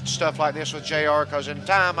discussed stuff like this with JR because in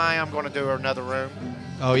time I am going to do another room.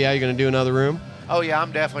 Oh, yeah? You're going to do another room? Oh, yeah,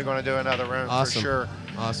 I'm definitely going to do another room for sure.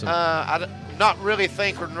 Awesome. I'm not really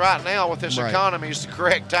thinking right now with this economy is the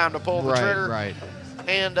correct time to pull the trigger. Right.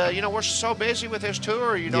 And, we're so busy with this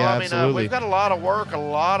tour, Yeah, absolutely. we've got a lot of work, a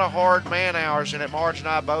lot of hard man hours in it. Marge and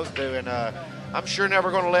I both do. And I'm sure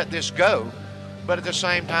never going to let this go. But at the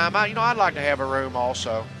same time, I'd like to have a room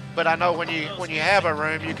also. But I know when you have a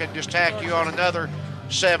room, you can just tack you on another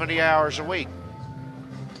 70 hours a week.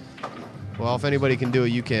 Well, if anybody can do it,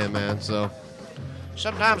 you can, man. So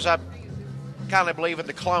sometimes I kind of believe in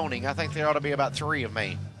the cloning. I think there ought to be about 3 of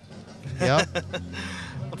me. Yep.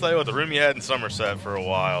 I'll tell you what, the room you had in Somerset for a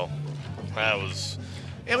while,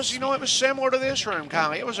 It was similar to this room,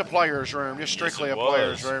 kind of. It was a player's room, just strictly a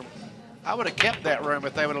player's room. I would have kept that room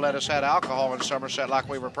if they would have let us have alcohol in Somerset like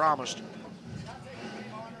we were promised.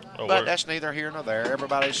 But that's neither here nor there.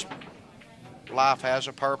 Everybody's life has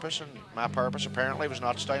a purpose, and my purpose apparently was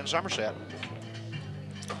not to stay in Somerset.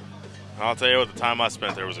 I'll tell you what, the time I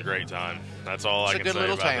spent there was a great time. That's all I can say about that.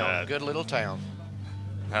 It's a good little town. Good little town.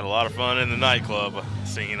 Had a lot of fun in the nightclub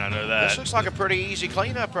scene. I know that. This looks like a pretty easy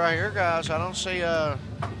cleanup right here, guys. I don't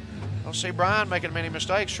see Brian making many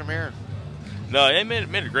mistakes from here. No, it made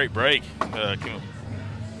a great break.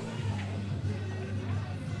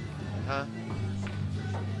 Huh?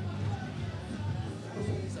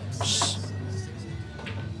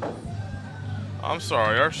 I'm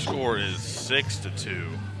sorry, our score is 6-2.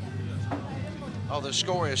 Oh, the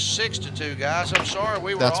score is 6-2, guys. I'm sorry,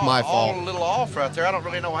 we were my fault. all a little off right there. I don't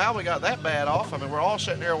really know how we got that bad off. I mean, we're all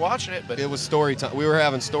sitting here watching it, but it was story time. We were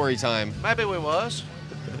having story time. Maybe we was.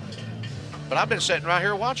 But I've been sitting right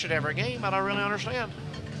here watching every game. I don't really understand.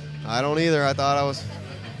 I don't either. I thought I was.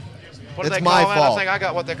 What do it's they my call that? fault. I think I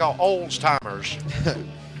got what they call olds timers.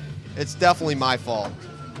 It's definitely my fault.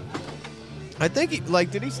 I think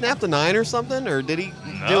did he snap the 9 or something, or did he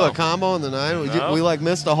do a combo on the 9? No. We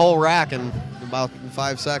missed a whole rack in about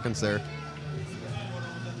 5 seconds there.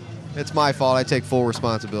 It's my fault. I take full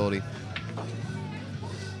responsibility.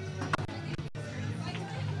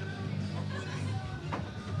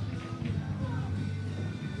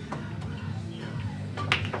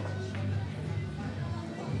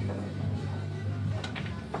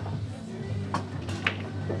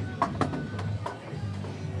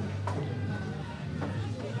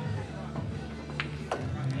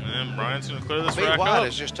 Brian's going to clear this Big rack White up.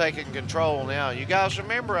 is just taking control now. You guys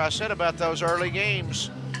remember I said about those early games,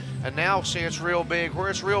 and now see it's real big. Where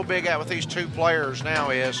it's real big at with these 2 players now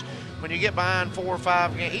is when you get behind 4 or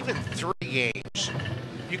 5 games, even 3 games,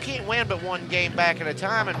 you can't win but 1 game back at a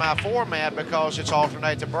time in my format because it's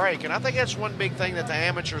alternate to break. And I think that's one big thing that the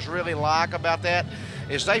amateurs really like about that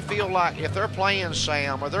is they feel like if they're playing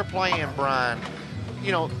Sam or they're playing Brian,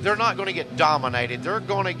 you know, they're not going to get dominated. They're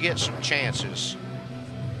going to get some chances.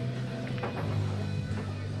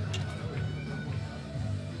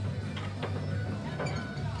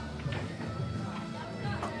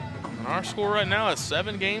 And our score right now is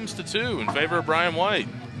 7 games to 2 in favor of Brian White.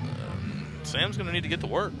 Sam's going to need to get to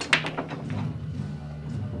work.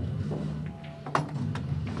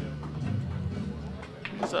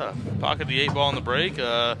 He's pocket the 8 ball in the break.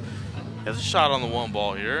 Has a shot on the 1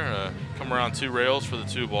 ball here. Come around 2 rails for the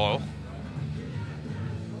 2 ball.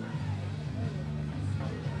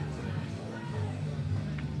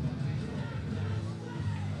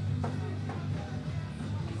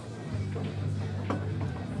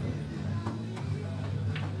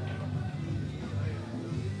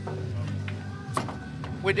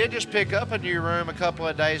 We did just pick up a new room a couple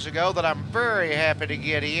of days ago that I'm very happy to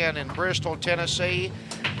get in Bristol, Tennessee.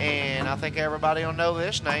 And I think everybody will know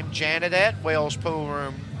this name, Janet Atwell's pool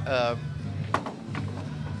room,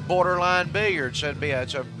 Borderline Billiards.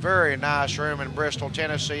 It's a very nice room in Bristol,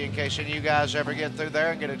 Tennessee, in case any of you guys ever get through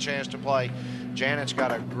there and get a chance to play. Janet's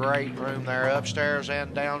got a great room there upstairs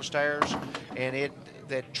and downstairs, and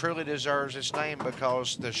that truly deserves its name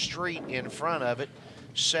because the street in front of it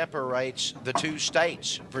separates the 2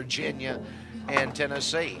 states, Virginia and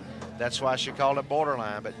Tennessee. That's why she called it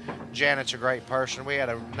Borderline. But Janet's a great person. We had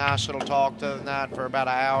a nice little talk the other night for about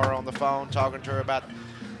an hour on the phone, talking to her about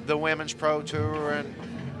the Women's Pro Tour and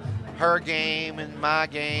her game and my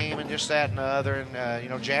game and just that and the other. And, you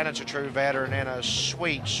know, Janet's a true veteran and a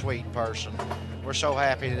sweet, sweet person. We're so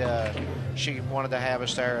happy that she wanted to have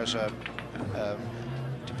us there as to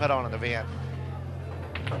put on an event.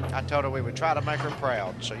 I told her we would try to make her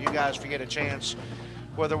proud. So you guys, if you get a chance,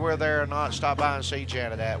 whether we're there or not, stop by and see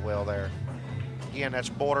Janet Atwell there. Again, that's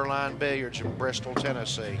Borderline Billiards in Bristol,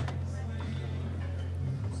 Tennessee.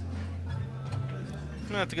 I'm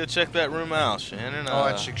gonna have to go check that room out, Shannon. Oh,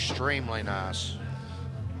 it's extremely nice.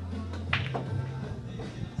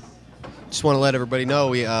 Just want to let everybody know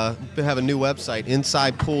we have a new website,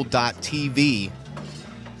 insidepool.tv.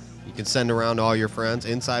 You can send around to all your friends,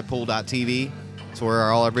 insidepool.tv. That's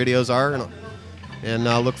where all our videos are, and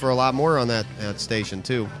look for a lot more on that station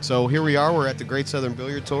too. So here we are. We're at the Great Southern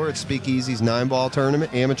Billiard Tour. It's SpeakEazy's 9-ball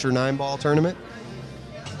tournament, amateur 9-ball tournament.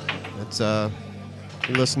 It's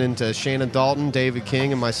you're listening to Shannon Dalton, David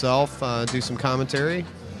King, and myself do some commentary,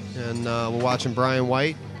 and we're watching Brian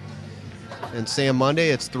White and Sam Monday.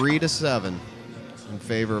 It's 3-7 in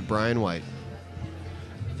favor of Brian White.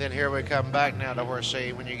 Then here we come back now to where,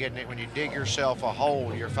 see, when you dig yourself a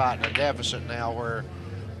hole, you're fighting a deficit now where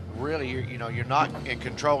really you're not in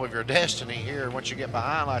control of your destiny here. Once you get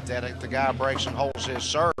behind like that, if the guy breaks and holds his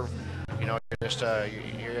serve, you know,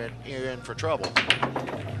 you're in for trouble.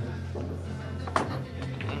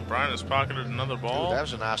 Brian has pocketed another ball. Ooh, that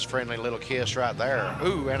was a nice friendly little kiss right there.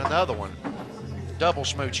 Ooh, and another one. Double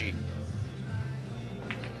smoochy.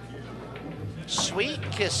 Sweet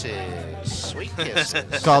kisses. Sweet kisses.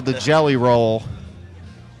 It's called the jelly roll.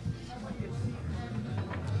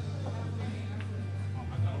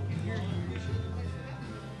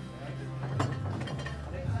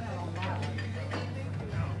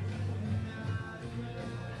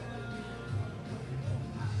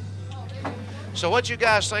 So what you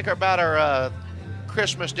guys think about our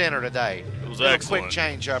Christmas dinner today? It was Real excellent. Quick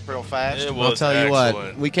change up real fast. It was I'll tell you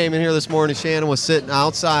what, we came in here this morning, Shannon was sitting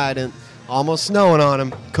outside and almost snowing on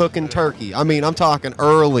him, cooking turkey. I mean, I'm talking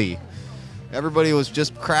early. Everybody was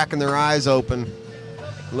just cracking their eyes open,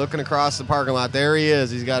 looking across the parking lot. There he is.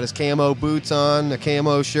 He's got his camo boots on, a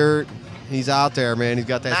camo shirt. He's out there, man. He's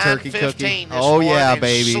got that turkey cooking. Oh, yeah,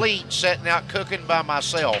 baby. Sleet sitting out cooking by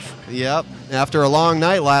myself. Yep. After a long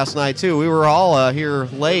night last night, too. We were all here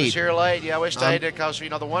late. We was here late. Yeah, we stayed because, you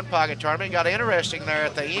know, the one pocket tournament got interesting there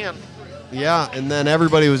at the end. Yeah, and then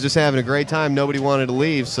everybody was just having a great time. Nobody wanted to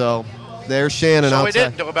leave, so there's Shannon outside. So we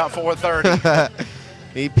didn't until about 4:30.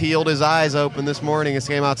 He peeled his eyes open this morning and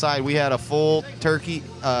came outside. We had a full turkey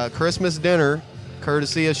Christmas dinner,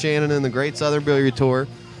 courtesy of Shannon and the Great Southern Billiard Tour,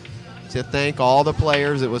 to thank all the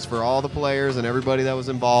players. It was for all the players and everybody that was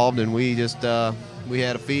involved, and we just we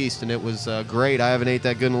had a feast, and it was great. I haven't ate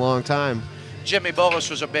that good in a long time. Jimmy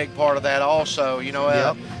Bullis was a big part of that also. You know,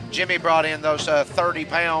 Yep. Jimmy brought in those 30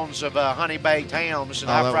 pounds of honey-baked hams,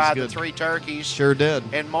 and Oh, that I was fried the good. 3 turkeys. Sure did.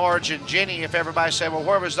 And Marge and Jenny, if everybody said, well,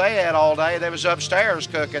 where was they at all day? They was upstairs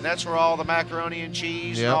cooking. That's where all the macaroni and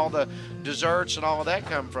cheese Yep. and all the desserts and all of that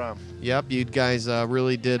come from. Yep, you guys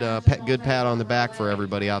really did a good pat on the back for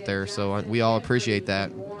everybody out there, so we all appreciate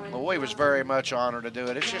that. Well, Well, we was very much honored to do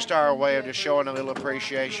it. It's just our way of just showing a little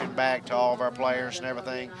appreciation back to all of our players and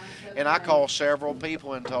everything. And I called several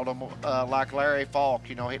people and told them, like Larry Falk,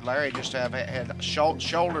 you know, Larry just had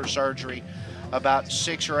shoulder surgery about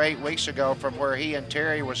 6 or 8 weeks ago from where he and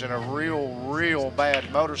Terry was in a real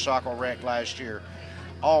bad motorcycle wreck last year.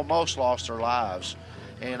 Almost lost their lives.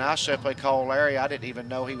 And I simply called Larry. I didn't even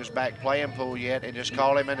know he was back playing pool yet, and just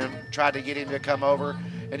called him and tried to get him to come over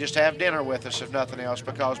and just have dinner with us, if nothing else,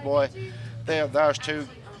 because, boy, there's two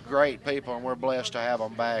great people, and we're blessed to have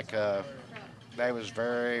them back. They was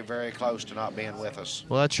very close to not being with us.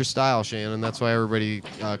 Well, that's your style, Shannon. That's why everybody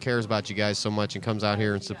cares about you guys so much and comes out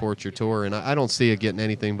here and supports your tour. And I don't see it getting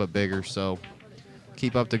anything but bigger. So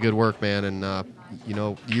keep up the good work, man. And, you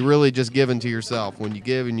know, you really just giving to yourself. When you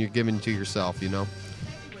give, and you're giving to yourself, you know.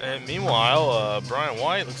 And meanwhile, Brian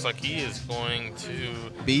White looks like he is going to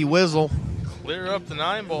be Whizzle. Clear up the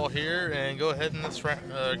 9-ball here and go ahead in this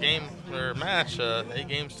game or match, 8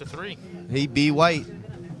 games to 3. He be White.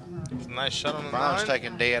 It's a nice shot on the Brian's 9.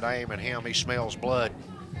 taking dead aim at him. He smells blood.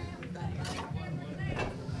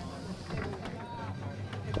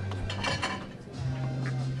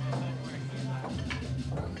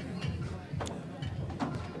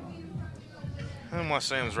 And while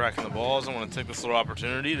Sam's racking the balls, I want to take this little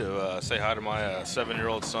opportunity to say hi to my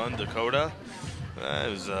 7-year-old son, Dakota.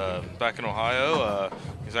 He's back in Ohio.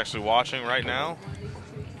 He's actually watching right now.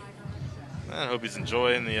 I hope he's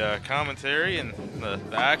enjoying the commentary and the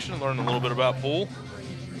action, learning a little bit about pool.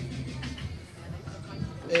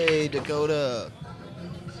 Hey, Dakota.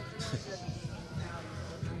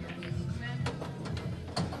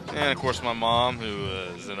 And, of course, my mom, who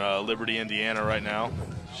is in Liberty, Indiana right now.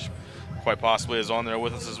 She quite possibly is on there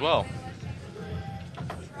with us as well.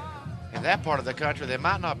 In that part of the country, they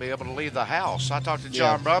might not be able to leave the house. I talked to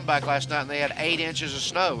John Brumback last night, and they had 8 inches of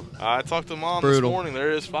snow. I talked to Mom Brutal. this morning.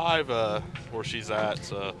 There is 5 where she's at.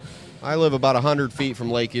 So. I live about 100 feet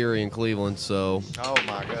from Lake Erie in Cleveland, so. Oh,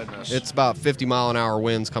 my goodness. It's about 50-mile-an-hour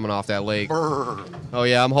winds coming off that lake. Brr. Oh,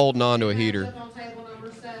 yeah, I'm holding on to a heater.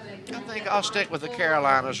 I think I'll stick with the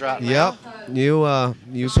Carolinas right now. Yep,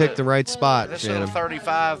 you picked the right spot, this Shannon.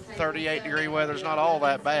 35, 38-degree weather's not all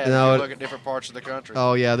that bad No, if you look at different parts of the country.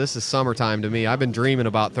 Oh, yeah, this is summertime to me. I've been dreaming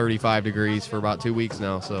about 35 degrees for about 2 weeks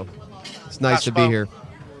now, so it's nice to be here.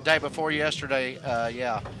 Day before yesterday,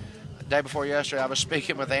 day before yesterday, I was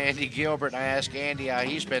speaking with Andy Gilbert, and I asked Andy how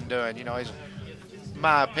he's been doing. You know, he's, in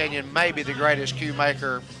my opinion, maybe the greatest cue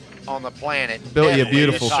maker on the planet. Built you a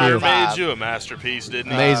beautiful cue. He made you a masterpiece,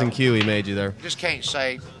 didn't he? Amazing cue he made you there. Just can't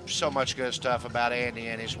say so much good stuff about Andy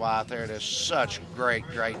and his wife. They're just such great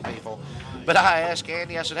people. But I asked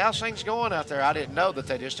Andy, I said, how's things going out there? I didn't know that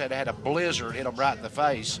they just had a blizzard hit them right in the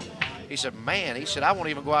face. He said, man, he said, I won't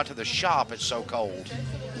even go out to the shop. It's so cold.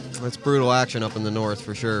 It's brutal action up in the north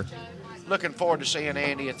for sure. Looking forward to seeing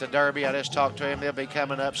Andy at the Derby. I just talked to him. They'll be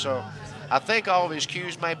coming up. So I think all of his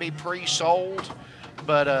cues may be pre-sold.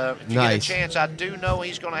 But if you get a chance, I do know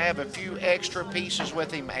he's going to have a few extra pieces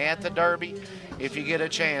with him at the Derby. If you get a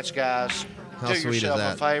chance, guys, do yourself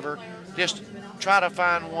a favor. Just try to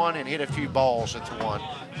find one and hit a few balls at the one.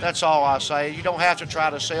 That's all I say. You don't have to try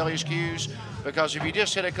to sell his cues, because if you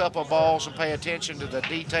just hit a couple of balls and pay attention to the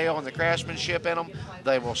detail and the craftsmanship in them,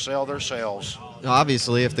 they will sell themselves.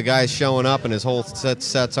 Obviously, if the guy's showing up and his whole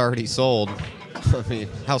set's already sold, I mean,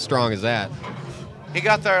 how strong is that? He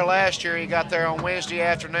got there last year. He got there on Wednesday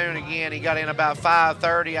afternoon again. He got in about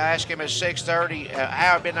 5:30. I asked him at 6:30.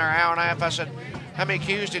 I've been there an hour and a half. I said, how many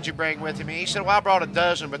cues did you bring with him? He said, well, I brought a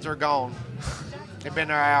dozen, but they're gone. They've been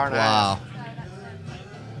there an hour and a half.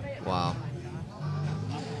 Wow.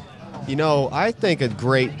 You know, I think a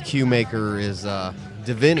great cue maker is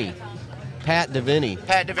DeVinny. Pat DeVinny.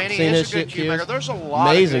 Pat DeVinny is a good cue maker. There's a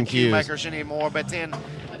lot of good cue makers anymore, but then,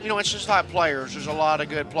 you know, it's just like players. There's a lot of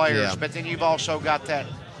good players, but then you've also got that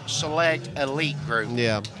select elite group.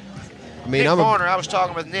 Yeah. I mean, Nick Varner, I was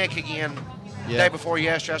talking with Nick again the day before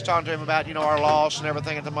yesterday. I was talking to him about, you know, our loss and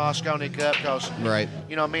everything at the Moscone Cup, because,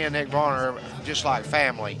 you know, me and Nick Varner are just like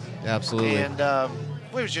family. Absolutely. And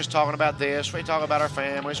we was just talking about this. We talk about our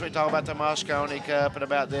families. We talk about the Moscone Cup and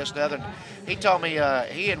about this and the other. He told me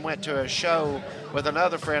he had went to a show with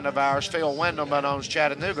another friend of ours, Phil Wendelman, owns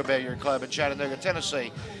Chattanooga Billiard Club in Chattanooga,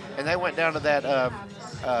 Tennessee. And they went down to that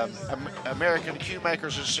American Cue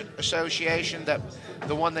Makers Association, that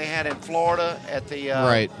the one they had in Florida at the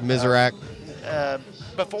Miserac.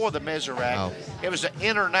 Before the Miserac. It was the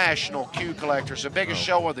International Cue Collectors, the biggest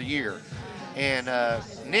show of the year. And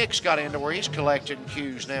Nick's got into where he's collecting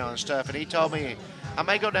cues now and stuff. And he told me I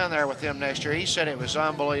may go down there with him next year. He said it was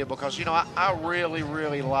unbelievable because, you know, I really,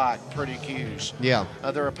 really like pretty cues. Yeah.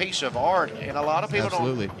 They're a piece of art, and a lot of people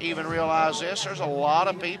Absolutely. don't even realize this. There's a lot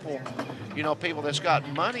of people, you know, people that's got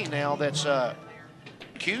money now that's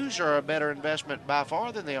cues are a better investment by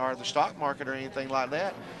far than they are the stock market or anything like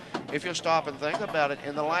that. If you'll stop and think about it,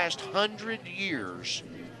 in the last 100 years,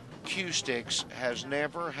 cue sticks has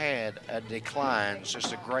never had a decline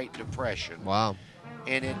since the Great Depression. Wow.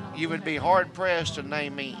 And you would be hard-pressed to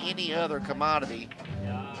name me any other commodity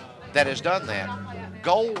that has done that.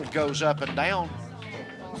 Gold goes up and down.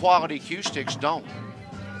 Quality cue sticks don't.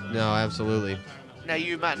 No, absolutely. Now,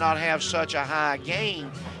 you might not have such a high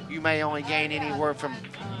gain. You may only gain anywhere from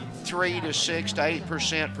 3 to 6 to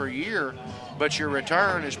 8% per year, but your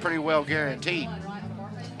return is pretty well guaranteed.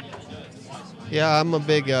 Yeah, I'm a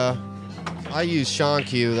big, I use Sean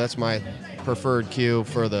cue. That's my preferred cue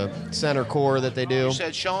for the center core that they do. You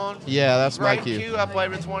said Sean? Yeah, that's my Great cue. cue. I played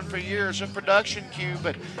with one for years, a production cue,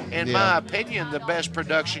 but in my opinion, the best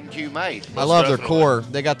production cue made. I love their core.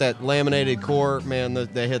 They got that laminated core, man.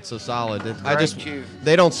 They hit so solid. Cue.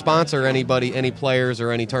 They don't sponsor anybody, any players or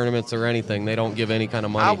any tournaments or anything. They don't give any kind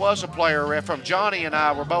of money. I was a player rep from Johnny, and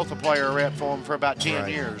I were both a player rep for them for about 10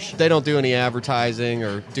 years. They don't do any advertising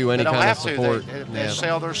or do any kind of support. They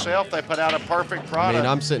sell their self. They put out a perfect product. I mean,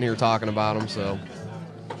 I'm sitting here talking about them, so.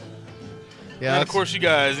 Yeah, and of course, you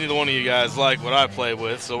guys, neither one of you guys like what I play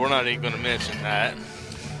with, so we're not even going to mention that.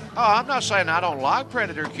 Oh, I'm not saying I don't like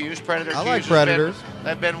Predator cues. Predator I cues like Predators.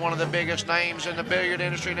 They've been one of the biggest names in the billiard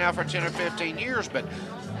industry now for 10 or 15 years, but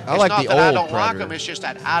I like it's not the that I old don't like Predator. them. It's just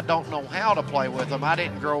that I don't know how to play with them. I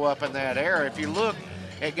didn't grow up in that era. If you look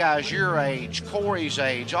at guys your age, Corey's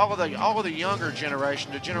age, all of the younger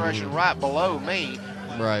generation, the generation right below me,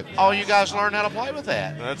 right. all you guys learn how to play with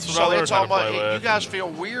that. That's what so I learned it's how to almost, play with. You guys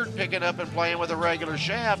feel weird picking up and playing with a regular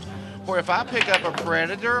shaft, where if I pick up a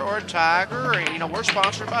Predator or a Tiger, and, you know, we're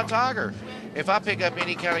sponsored by Tiger. If I pick up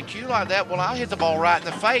any kind of cue like that, well, I hit the ball right in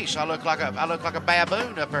the face. I look like a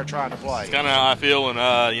baboon up there trying to play. It's kind of how I feel,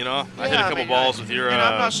 and you know, I hit a couple balls with your. And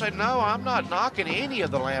I'm not saying no. I'm not knocking any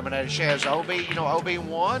of the laminated shafts.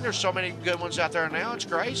 OB1. There's so many good ones out there now. It's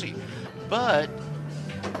crazy, but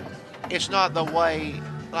it's not the way.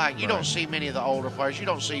 Like, you don't see many of the older players. You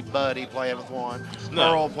don't see Buddy playing with one,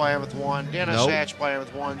 Earl playing with one, Dennis Hatch playing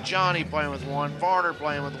with one, Johnny playing with one, Varner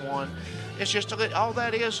playing with one. It's just all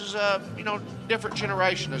that is a different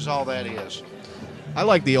generation is all that is. I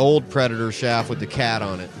like the old Predator shaft with the cat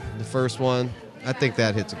on it. The first one, I think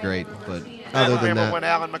that hits great. But I other than remember that, when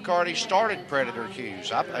Alan McCarty started Predator cues.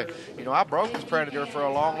 I broke with Predator for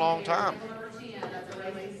a long, long time.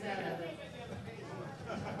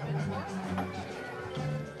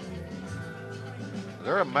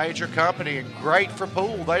 They're a major company and great for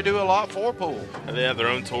pool. They do a lot for pool. And they have their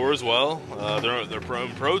own tour as well. Their own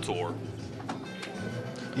pro tour.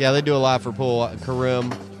 yeah, they do a lot for pool.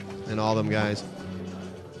 Karim and all them guys.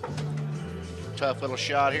 Tough little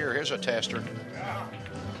shot here. Here's a tester.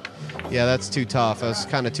 Yeah, that's too tough. That's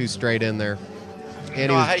kind of too straight in there.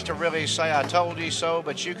 And I hate to really say I told you so,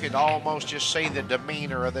 but you can almost just see the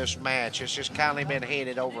demeanor of this match. It's just kind of been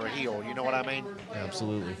headed over a hill. You know what I mean?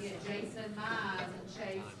 Absolutely. Jason Mize and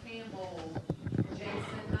Chase Campbell. Jason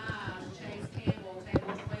Mize, Chase Campbell,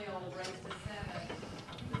 table 12, race to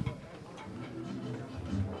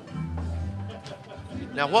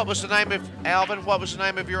 7. Now, what was the name of, Alvin, what was the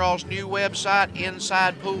name of your all's new website?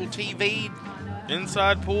 Inside Pool TV?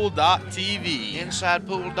 InsidePool.tv.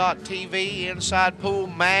 InsidePool.tv,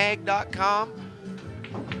 InsidePoolMag.com.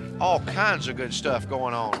 All kinds of good stuff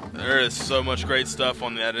going on. There is so much great stuff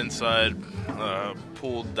on that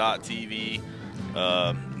InsidePool.tv.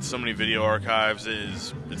 So many video archives.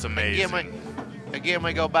 It's amazing. Again,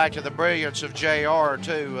 we go back to the brilliance of JR,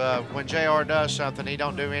 too. When JR does something, he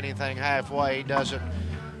don't do anything halfway. He does it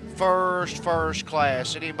first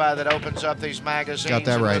class. Anybody that opens up these magazines, Got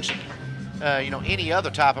that right. Looks, any other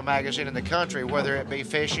type of magazine in the country, whether it be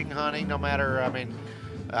fishing, hunting, no matter,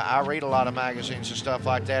 I read a lot of magazines and stuff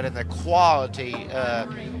like that, and the quality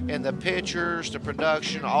in the pictures, the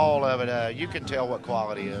production, all of it, you can tell what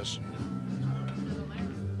quality is.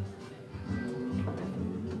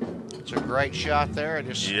 It's a great shot there.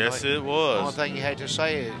 Yes, it was. The only thing you hate to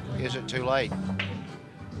say is it too late?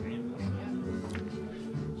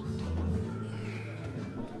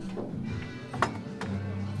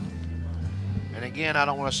 And again, I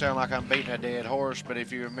don't want to sound like I'm beating a dead horse, but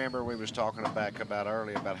if you remember, we was talking about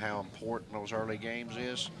earlier about how important those early games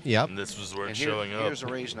is. Yep. And this was where it's And showing up. Here's the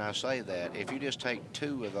reason I say that. If you just take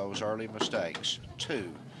 2 of those early mistakes,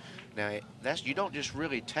 2, Now, you don't just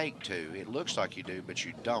really take 2. It looks like you do, but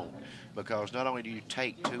you don't. Because not only do you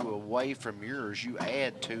take 2 away from yours, you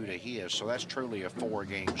add 2 to his. So that's truly a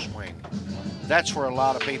 4-game swing. That's where a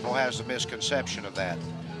lot of people has the misconception of that.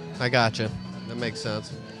 I gotcha. That makes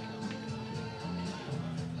sense.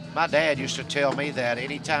 My dad used to tell me that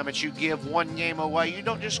anytime that you give 1 game away, you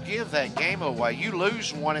don't just give that game away. You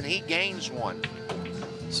lose 1 and he gains 1.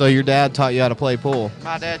 So your dad taught you how to play pool?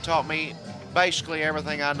 My dad taught me basically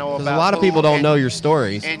everything I know about Because a lot of people don't know your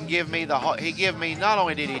stories. And he give me, not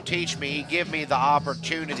only did he teach me, he gave me the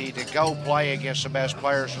opportunity to go play against the best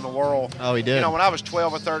players in the world. Oh, he did? You know, when I was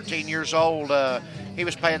 12 or 13 years old, he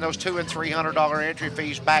was paying those $200 and $300 entry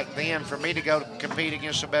fees back then for me to go compete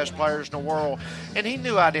against the best players in the world. And he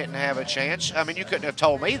knew I didn't have a chance. I mean, you couldn't have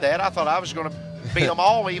told me that. I thought I was going to beat them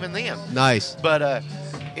all even then. Nice. But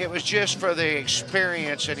it was just for the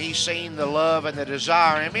experience, and he's seen the love and the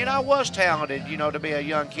desire. I mean, I was talented, you know, to be a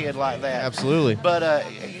young kid like that. Absolutely. But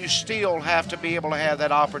you still have to be able to have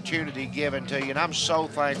that opportunity given to you, and I'm so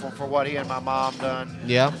thankful for what he and my mom done.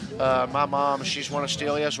 Yeah. My mom,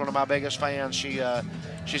 still is one of my biggest fans.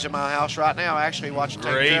 She's in my house right now, actually, watching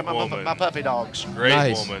take care of my puppy dogs.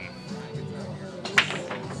 Great woman.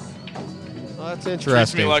 Well, that's Treats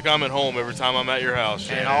interesting. me like I'm at home every time I'm at your house,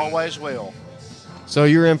 Shannon. And always will. So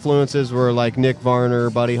your influences were like Nick Varner,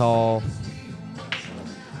 Buddy Hall.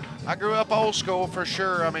 I grew up old school for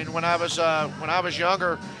sure. I mean, when I was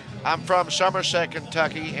younger, I'm from Somerset,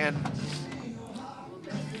 Kentucky, and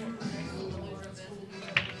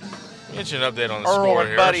Get you an update on the Earl score and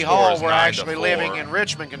here. Buddy Our score Hall is were 9-4. actually living in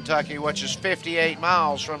Richmond, Kentucky, which is 58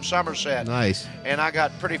 miles from Somerset. Nice. And I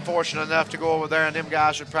got pretty fortunate enough to go over there, and them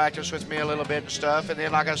guys would practice with me a little bit and stuff. And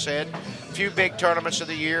then, like I said, a few big tournaments of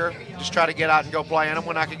the year, just try to get out and go play in them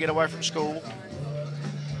when I could get away from school.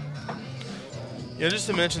 Yeah, just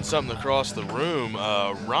to mention something across the room,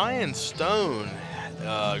 Ryan Stone,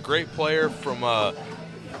 great player from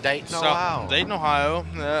Dayton, Ohio. Dayton, Ohio.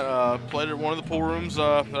 That played at one of the pool rooms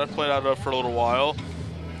that I played out of for a little while.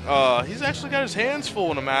 He's actually got his hands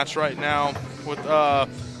full in a match right now with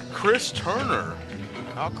Chris Turner.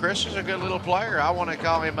 Oh, Chris is a good little player. I want to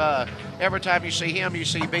call him, every time you see him, you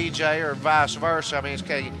see BJ, or vice versa. I mean,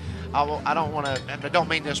 I don't want to, and I don't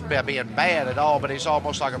mean this by being bad at all, but he's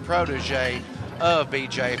almost like a protege of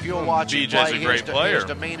BJ. If you'll watch him play, his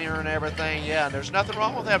demeanor and everything, yeah, and there's nothing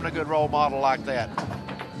wrong with having a good role model like that.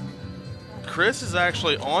 Chris is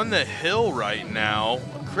actually on the hill right now.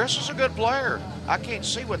 Chris is a good player. I can't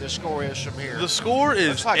see what the score is from here. The score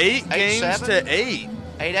is like 8 games to 8.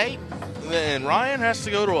 8-8? And Ryan has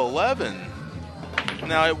to go to 11.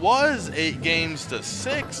 Now, it was 8 games to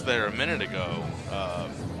 6 there a minute ago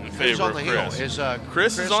in favor of Chris.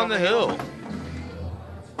 Chris is on the hill.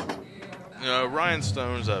 Ryan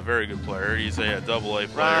Stone's a very good player. He's a AA player.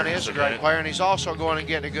 Ryan is a great player, and he's also going to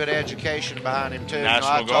get a good education behind him, too.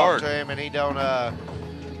 National Guard. I talked to him, and he don't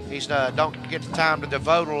get the time to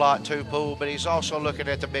devote a lot to pool, but he's also looking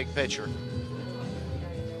at the big picture.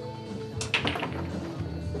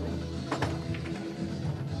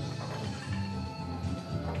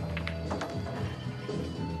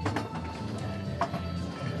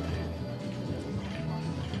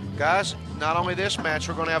 Guys, not only this match,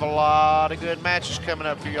 we're going to have a lot of good matches coming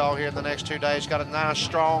up for y'all here in the next 2 days. Got a nice,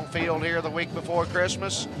 strong field here the week before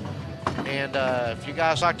Christmas. And if you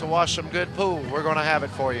guys like to watch some good pool, we're going to have it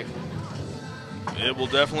for you. It will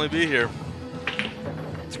definitely be here.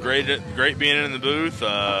 It's great being in the booth.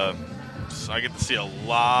 So I get to see a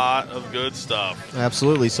lot of good stuff.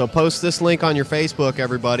 Absolutely. So post this link on your Facebook,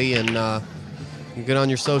 everybody, and you get on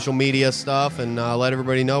your social media stuff and let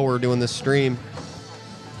everybody know we're doing this stream.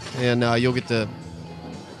 And you'll get to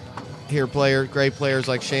hear great players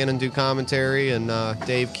like Shannon do commentary, and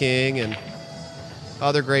Dave King and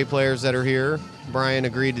other great players that are here. Brian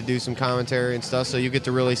agreed to do some commentary and stuff, so you get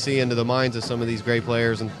to really see into the minds of some of these great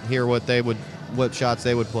players and hear what shots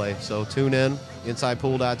they would play. So tune in,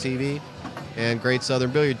 InsidePool.tv and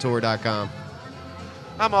GreatSouthernBilliardTour.com.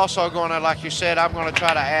 I'm also going to, like you said, I'm going to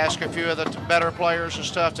try to ask a few of the better players and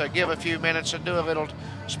stuff to give a few minutes and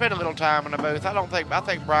spend a little time in the booth. I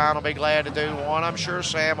think Brian will be glad to do one. I'm sure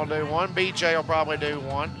Sam will do one. BJ will probably do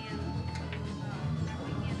one.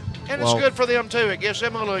 And it's good for them, too. It gives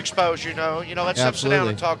them a little exposure, you know. Lets them sit down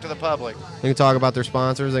and talk to the public. They can talk about their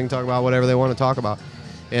sponsors. They can talk about whatever they want to talk about.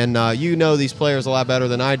 And you know these players a lot better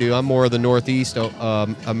than I do. I'm more of the Northeast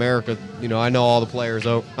America. I know all the players.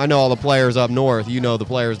 I know all the players up north. You know the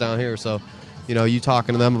players down here. So, you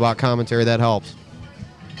talking to them about commentary, that helps.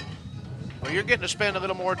 Well, you're getting to spend a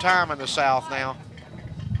little more time in the South now.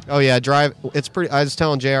 Oh yeah, drive. It's pretty. I was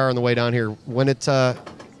telling JR on the way down here, when it's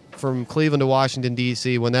from Cleveland to Washington,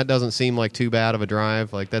 D.C., when that doesn't seem like too bad of a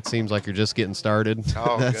drive, like that seems like you're just getting started.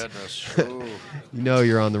 Oh, goodness. Ooh. You know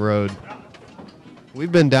you're on the road.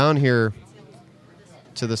 We've been down here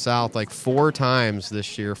to the south like 4 times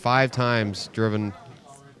this year, 5 times driven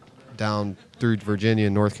down through Virginia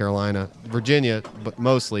and North Carolina. Virginia, but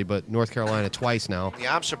mostly, but North Carolina twice now.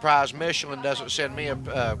 Yeah, I'm surprised Michelin doesn't send me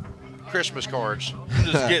Christmas cards.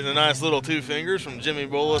 Just getting a nice little 2 fingers from Jimmy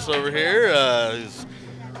Bullis over here. He's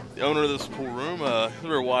the owner of this pool room. We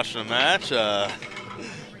were watching a match,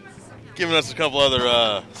 giving us a couple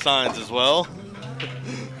other signs as well.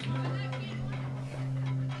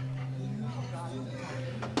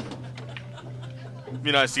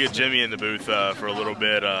 Be nice to get Jimmy in the booth for a little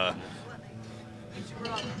bit.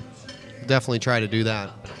 Definitely try to do that.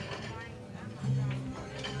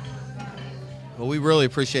 Well, we really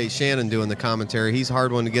appreciate Shannon doing the commentary. He's a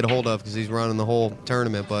hard one to get a hold of because he's running the whole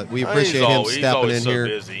tournament, but we appreciate him stepping in here.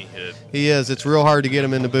 Busy. He is. It's real hard to get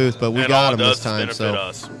him in the booth, but we got him this time. So,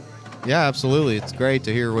 us. yeah, absolutely. It's great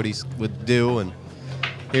to hear what he would do and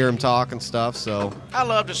hear him talk and stuff. So I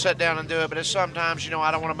love to sit down and do it, but it's sometimes, you know,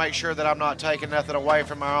 I don't want to make sure that I'm not taking nothing away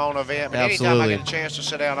from our own event. But anytime I get a chance to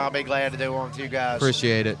sit down, I'll be glad to do one with you guys.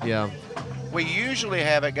 Appreciate it, yeah. We usually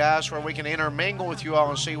have it, guys, where we can intermingle with you all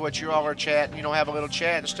and see what you all are chatting, you know, have a little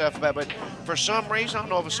chat and stuff about. But for some reason, I don't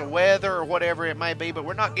know if it's the weather or whatever it may be, but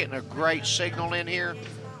we're not getting a great signal in here.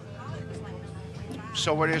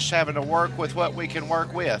 So we're just having to work with what we can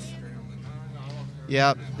work with.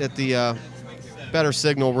 Yeah, at the better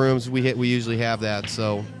signal rooms, we usually have that.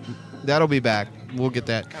 So that'll be back. We'll get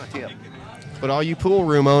that. Kind of tip. But all you pool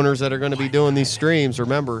room owners that are going to be doing these streams,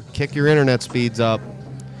 remember, kick your internet speeds up.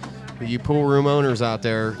 You pool room owners out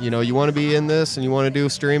there, you know, you want to be in this and you want to do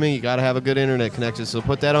streaming, you got to have a good internet connection. So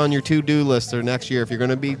put that on your to-do list for next year. If you're going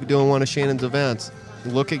to be doing one of Shannon's events,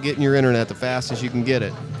 look at getting your internet the fastest you can get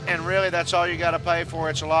it. And really, that's all you got to pay for.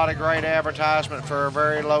 It's a lot of great advertisement for a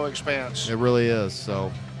very low expense. It really is.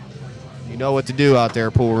 So you know what to do out there,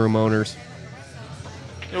 pool room owners.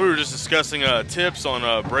 We were just discussing tips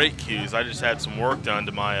on brake cues. I just had some work done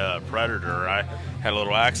to my Predator. I had a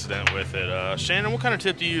little accident with it. Shannon, what kind of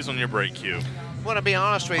tip do you use on your brake cue? Well, to be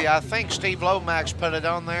honest with you, I think Steve Lomax put it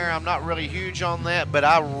on there. I'm not really huge on that, but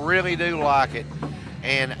I really do like it.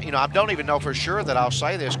 And, you know, I don't even know for sure that I'll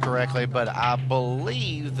say this correctly, but I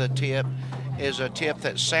believe the tip is a tip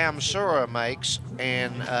that Samsura makes,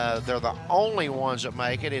 and they're the only ones that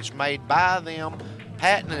make it. It's made by them,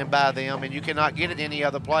 patented by them, and you cannot get it any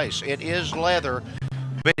other place. It is leather,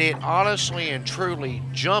 but it honestly and truly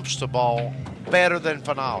jumps the ball better than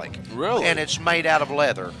phenolic. Really? And it's made out of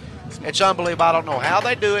leather. It's unbelievable. I don't know how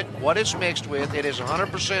they do it, what it's mixed with. It is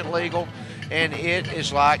 100% legal, and it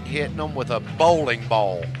is like hitting them with a bowling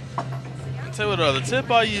ball. I'll tell you what, the tip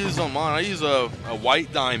I use on mine, I use a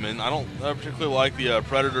white diamond. I don't particularly like the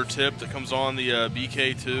Predator tip that comes on the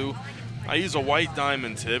BK2. I use a white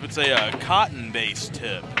diamond tip. It's a cotton-based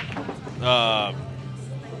tip.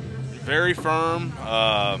 Very firm.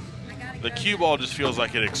 The cue ball just feels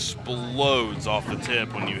like it explodes off the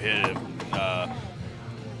tip when you hit it.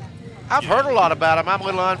 I've heard a lot about them. I'm a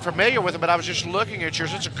little unfamiliar with them, but I was just looking at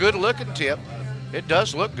yours. It's a good-looking tip. It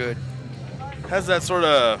does look good. Has that sort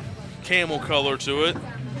of camel color to it.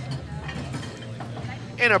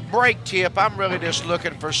 In a brake tip, I'm really just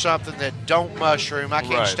looking for something that don't mushroom. I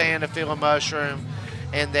can't stand to feel a mushroom,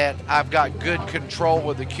 and that I've got good control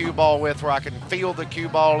with the cue ball with, where I can feel the cue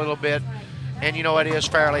ball a little bit, and you know it is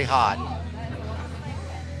fairly hot.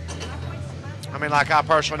 I mean, like, I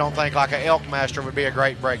personally don't think like an Elk Master would be a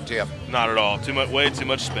great brake tip. Not at all. Too much, way too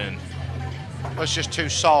much spin. Well, it's just too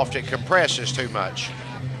soft. It compresses too much.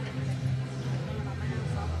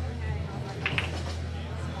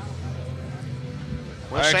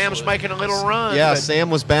 Well, Sam's making a little run. Yeah, Sam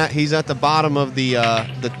was back. He's at the bottom of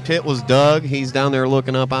the pit was dug. He's down there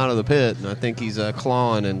looking up out of the pit, and I think he's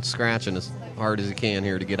clawing and scratching as hard as he can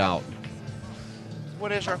here to get out.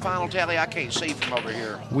 What is our final tally? I can't see from over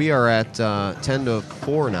here. We are at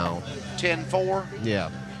 10-4 now. 10-4? Yeah.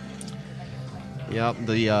 Yep,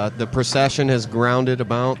 the procession has grounded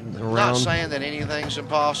about around. Not saying that anything's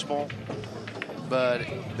impossible, but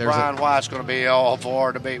Brian White's going to be all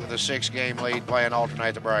for to beat with a 6-game lead playing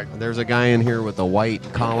alternate the break. There's a guy in here with a white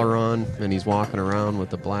collar on, and he's walking around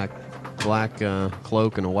with a black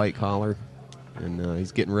cloak and a white collar, and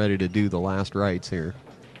he's getting ready to do the last rites here.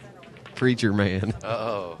 Preacher man.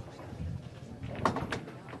 Uh-oh.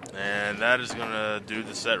 And that is going to do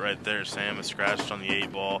the set right there. Sam is scratched on the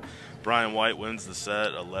 8-ball. Brian White wins the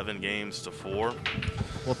set 11-4.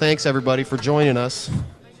 Well, thanks, everybody, for joining us.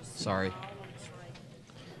 Sorry.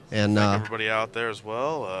 And Thank everybody out there as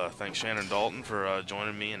well. Thanks Shannon Dalton for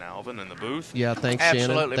joining me and Alvin in the booth. yeah, thanks, Shannon.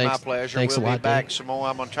 Absolutely, Thanks, my pleasure. Thanks We'll a lot, be back Dave. some more.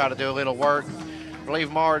 I'm going to try to do a little work,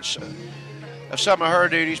 relieve Marge of some of her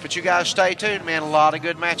duties. But you guys stay tuned, man. A lot of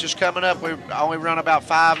good matches coming up. We only run about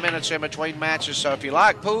 5 minutes in between matches. So if you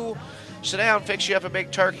like pool, sit down, fix you up a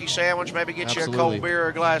big turkey sandwich, maybe get you a Absolutely. cold beer or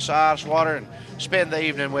a glass of ice water, and spend the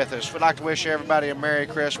evening with us. We'd like to wish everybody a Merry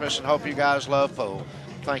Christmas and hope you guys love pool.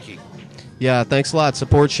 Thank you. Yeah, thanks a lot.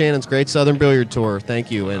 Support Shannon's Great Southern Billiard Tour. Thank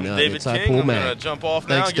you. And David Inside King, Pool I'm Mag. going to jump off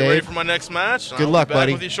Thanks, now and get ready Dave. for my next match. And Good I'll luck, be back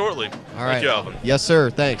buddy. with you shortly. All right. Thank you, Alvin. Yes, sir.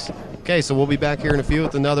 Thanks. Okay, so we'll be back here in a few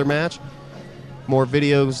with another match. More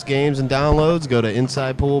videos, games, and downloads. Go to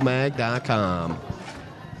InsidePoolMag.com.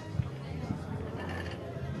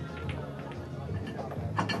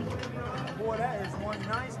 Boy, that is one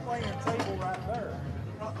nice playing table right there.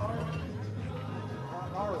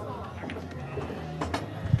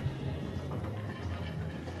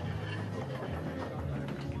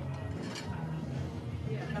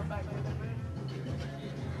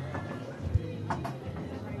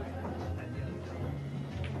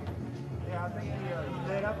 Yeah, I think he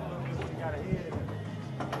lit up a little bit when he got ahead.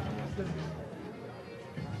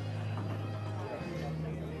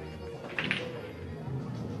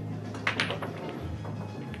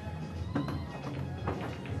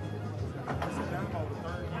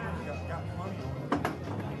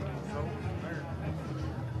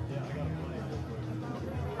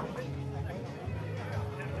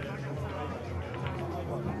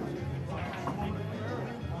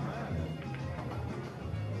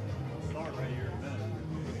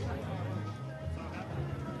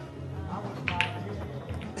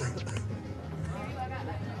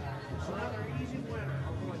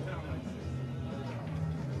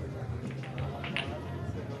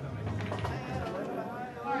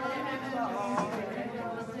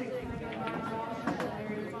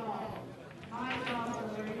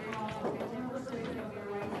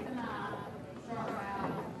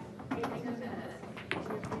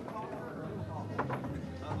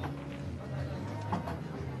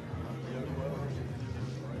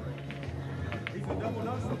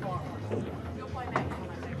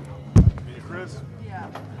 Chris? Yeah.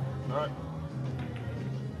 All right.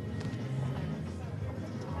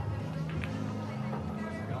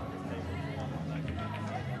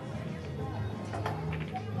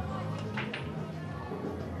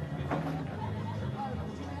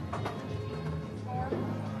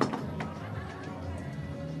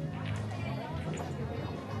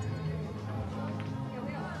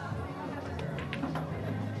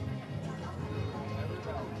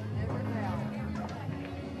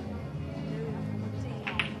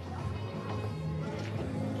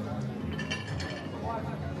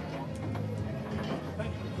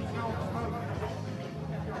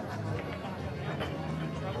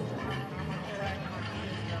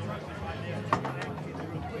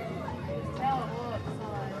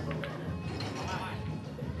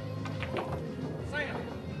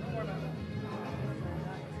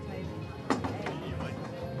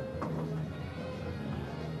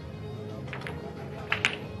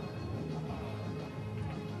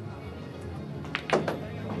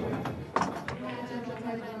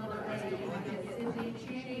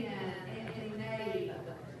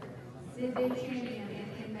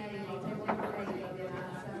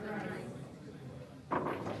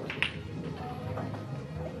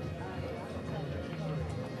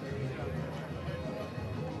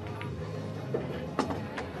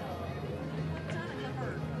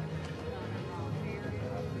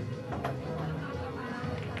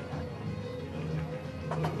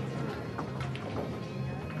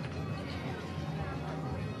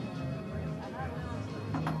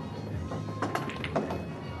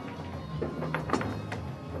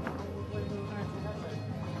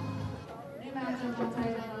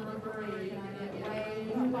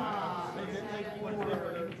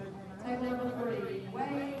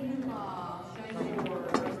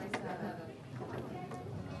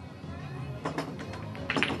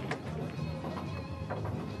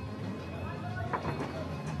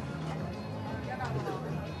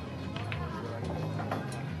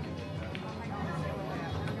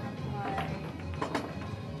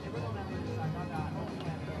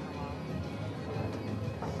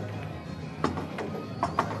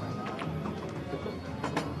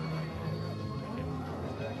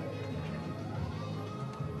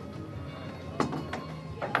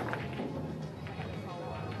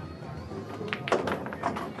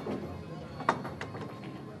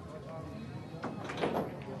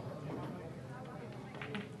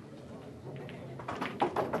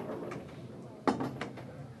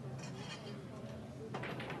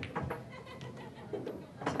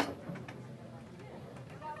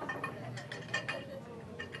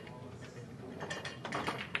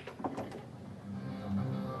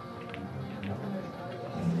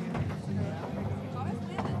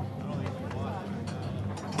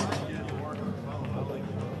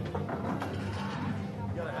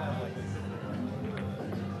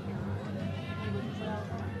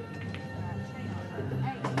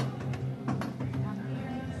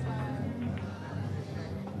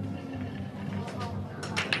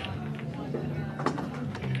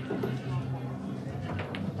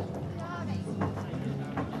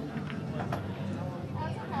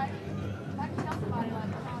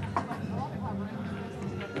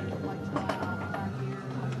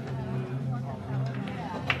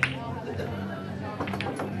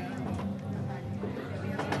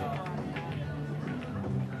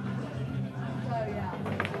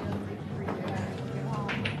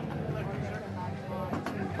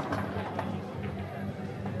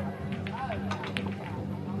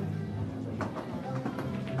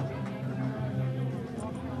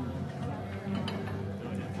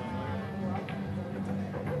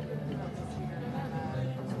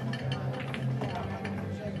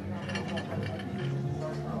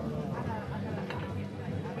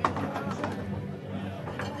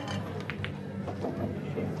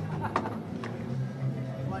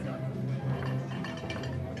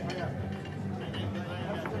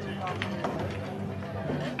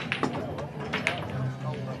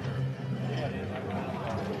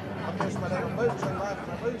 this by having boots. They like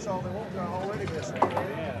my boots on, they won't go already this way.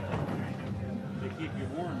 Yeah. They keep you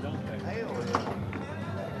warm, don't they? Hell yeah.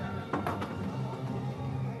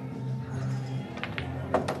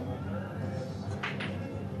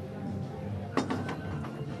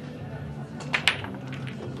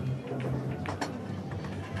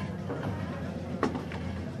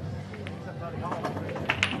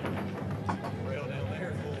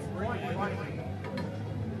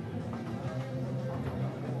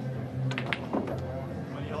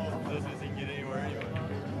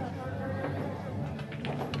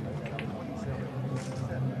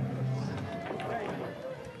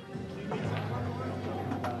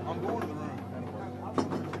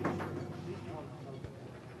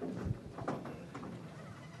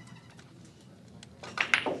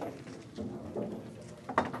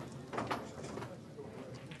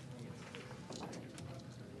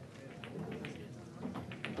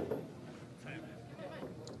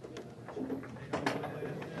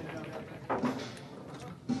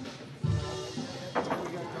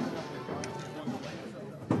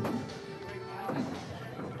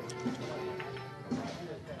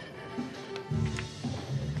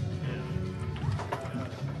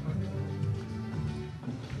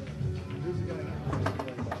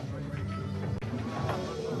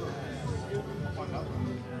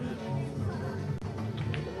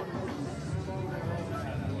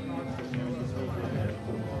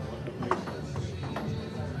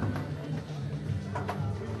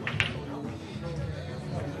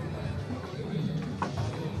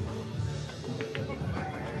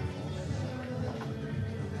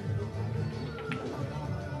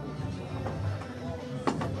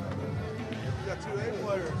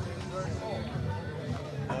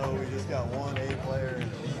 No, we just got one A player and an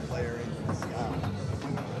E player in the sky.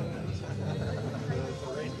 It's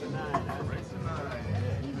a race to 9. Huh? Race to 9.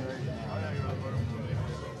 Yeah, even race to 9.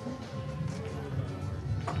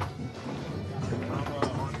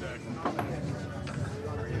 I'm on deck.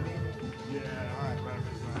 Yeah, all right, right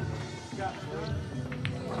this time.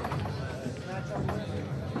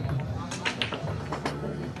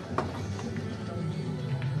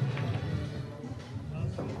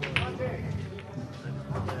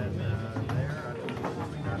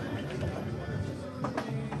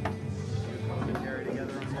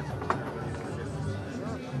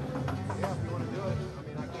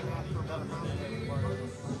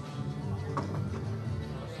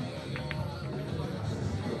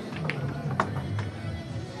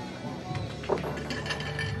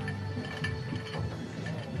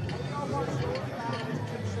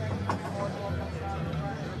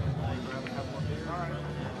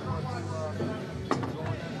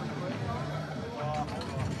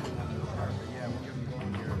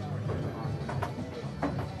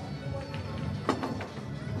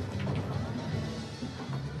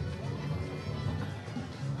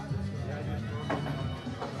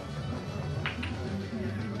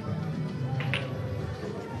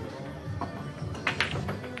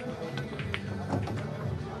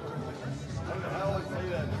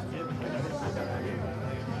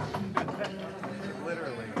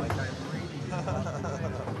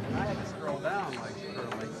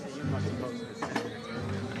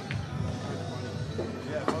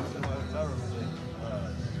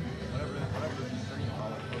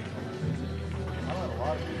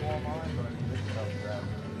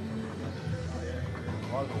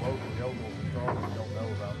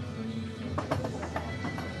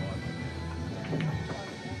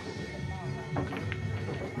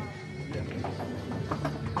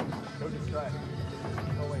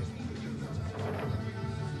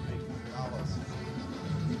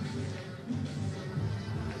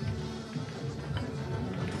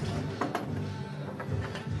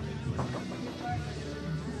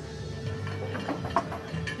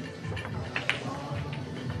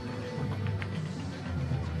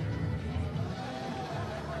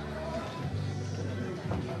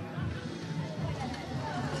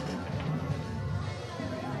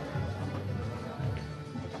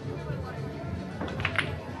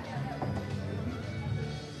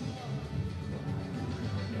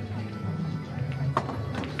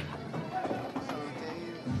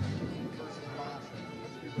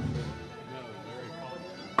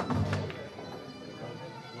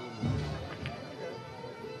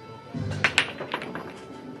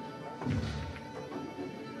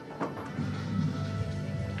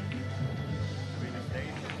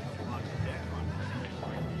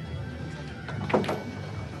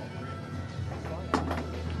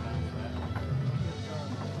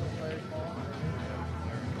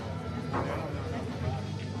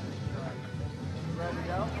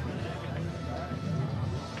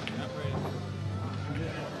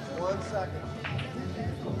 1 second.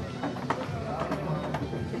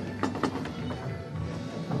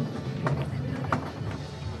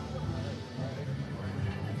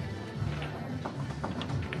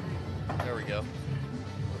 There we go.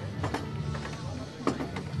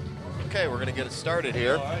 Okay, we're going to get it started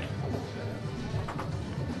here. All right.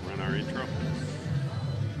 Run our intro.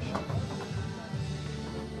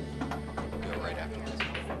 Go right after this.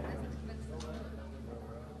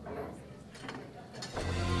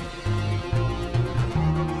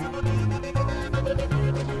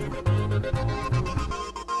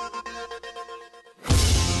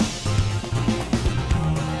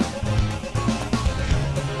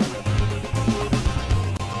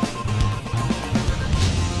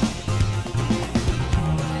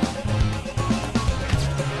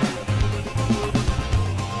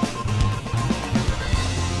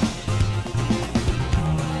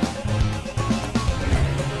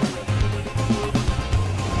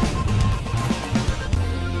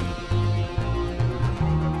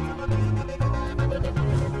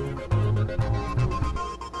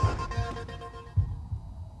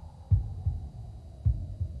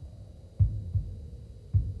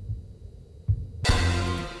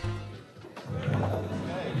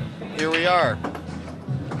 Here we are.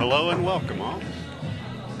 Hello and welcome all.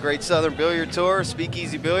 Great Southern Billiard Tour,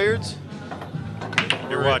 SpeakEazy Billiards.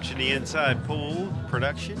 You're watching the Inside Pool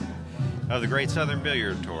production of the Great Southern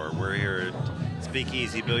Billiard Tour. We're here at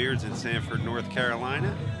SpeakEazy Billiards in Sanford, North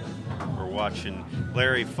Carolina. We're watching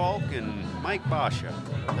Larry Falk and Mike Basha.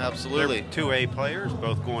 Absolutely. They're 2A players,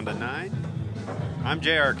 both going to 9. I'm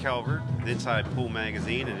J.R. Calvert, with Inside Pool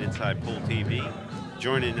Magazine and Inside Pool TV.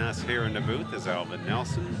 Joining us here in the booth is Alvin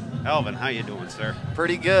Nelson. Alvin, how you doing, sir?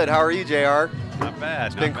 Pretty good. How are you, JR? Not bad.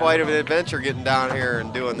 It's been quite an adventure getting down here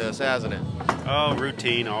and doing this, hasn't it? Oh,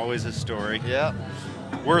 routine, always a story. Yep.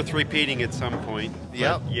 Worth repeating at some point.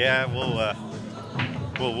 Yep. But yeah, we'll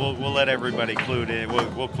let everybody clue in.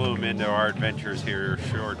 We'll clue them into our adventures here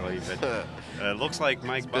shortly. But looks like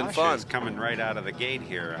Mike Basha is coming right out of the gate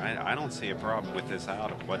here. I don't see a problem with this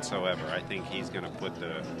out whatsoever. I think he's going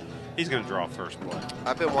to draw first play.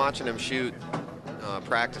 I've been watching him shoot,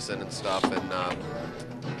 practicing and stuff, and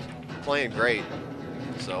playing great.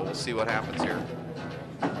 So we'll see what happens here.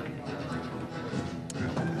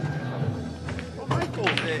 Well, Michael,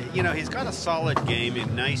 you know, he's got a solid game, a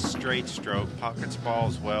nice straight stroke, pockets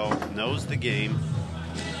balls well, knows the game.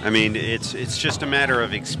 I mean, it's just a matter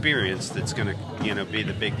of experience that's going to, you know, be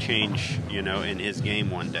the big change, you know, in his game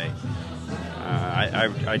one day.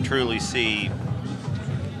 I truly see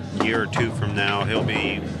a year or two from now he'll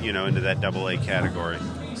be, you know, into that AA category.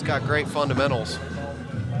 He's got great fundamentals,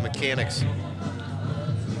 mechanics.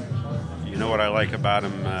 You know what I like about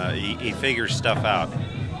him? He figures stuff out.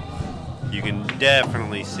 You can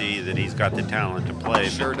definitely see that he's got the talent to play.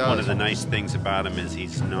 Sure but does. One of the nice things about him is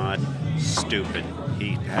he's not stupid.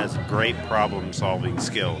 He has great problem-solving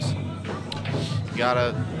skills. You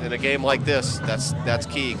gotta, in a game like this, that's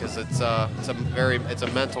key, because it's a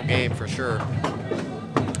mental game for sure.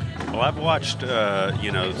 Well, I've watched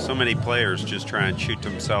you know, so many players just try and shoot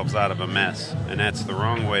themselves out of a mess, and that's the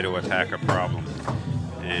wrong way to attack a problem.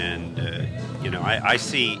 And you know, I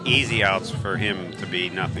see easy outs for him to be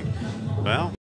nothing. Well,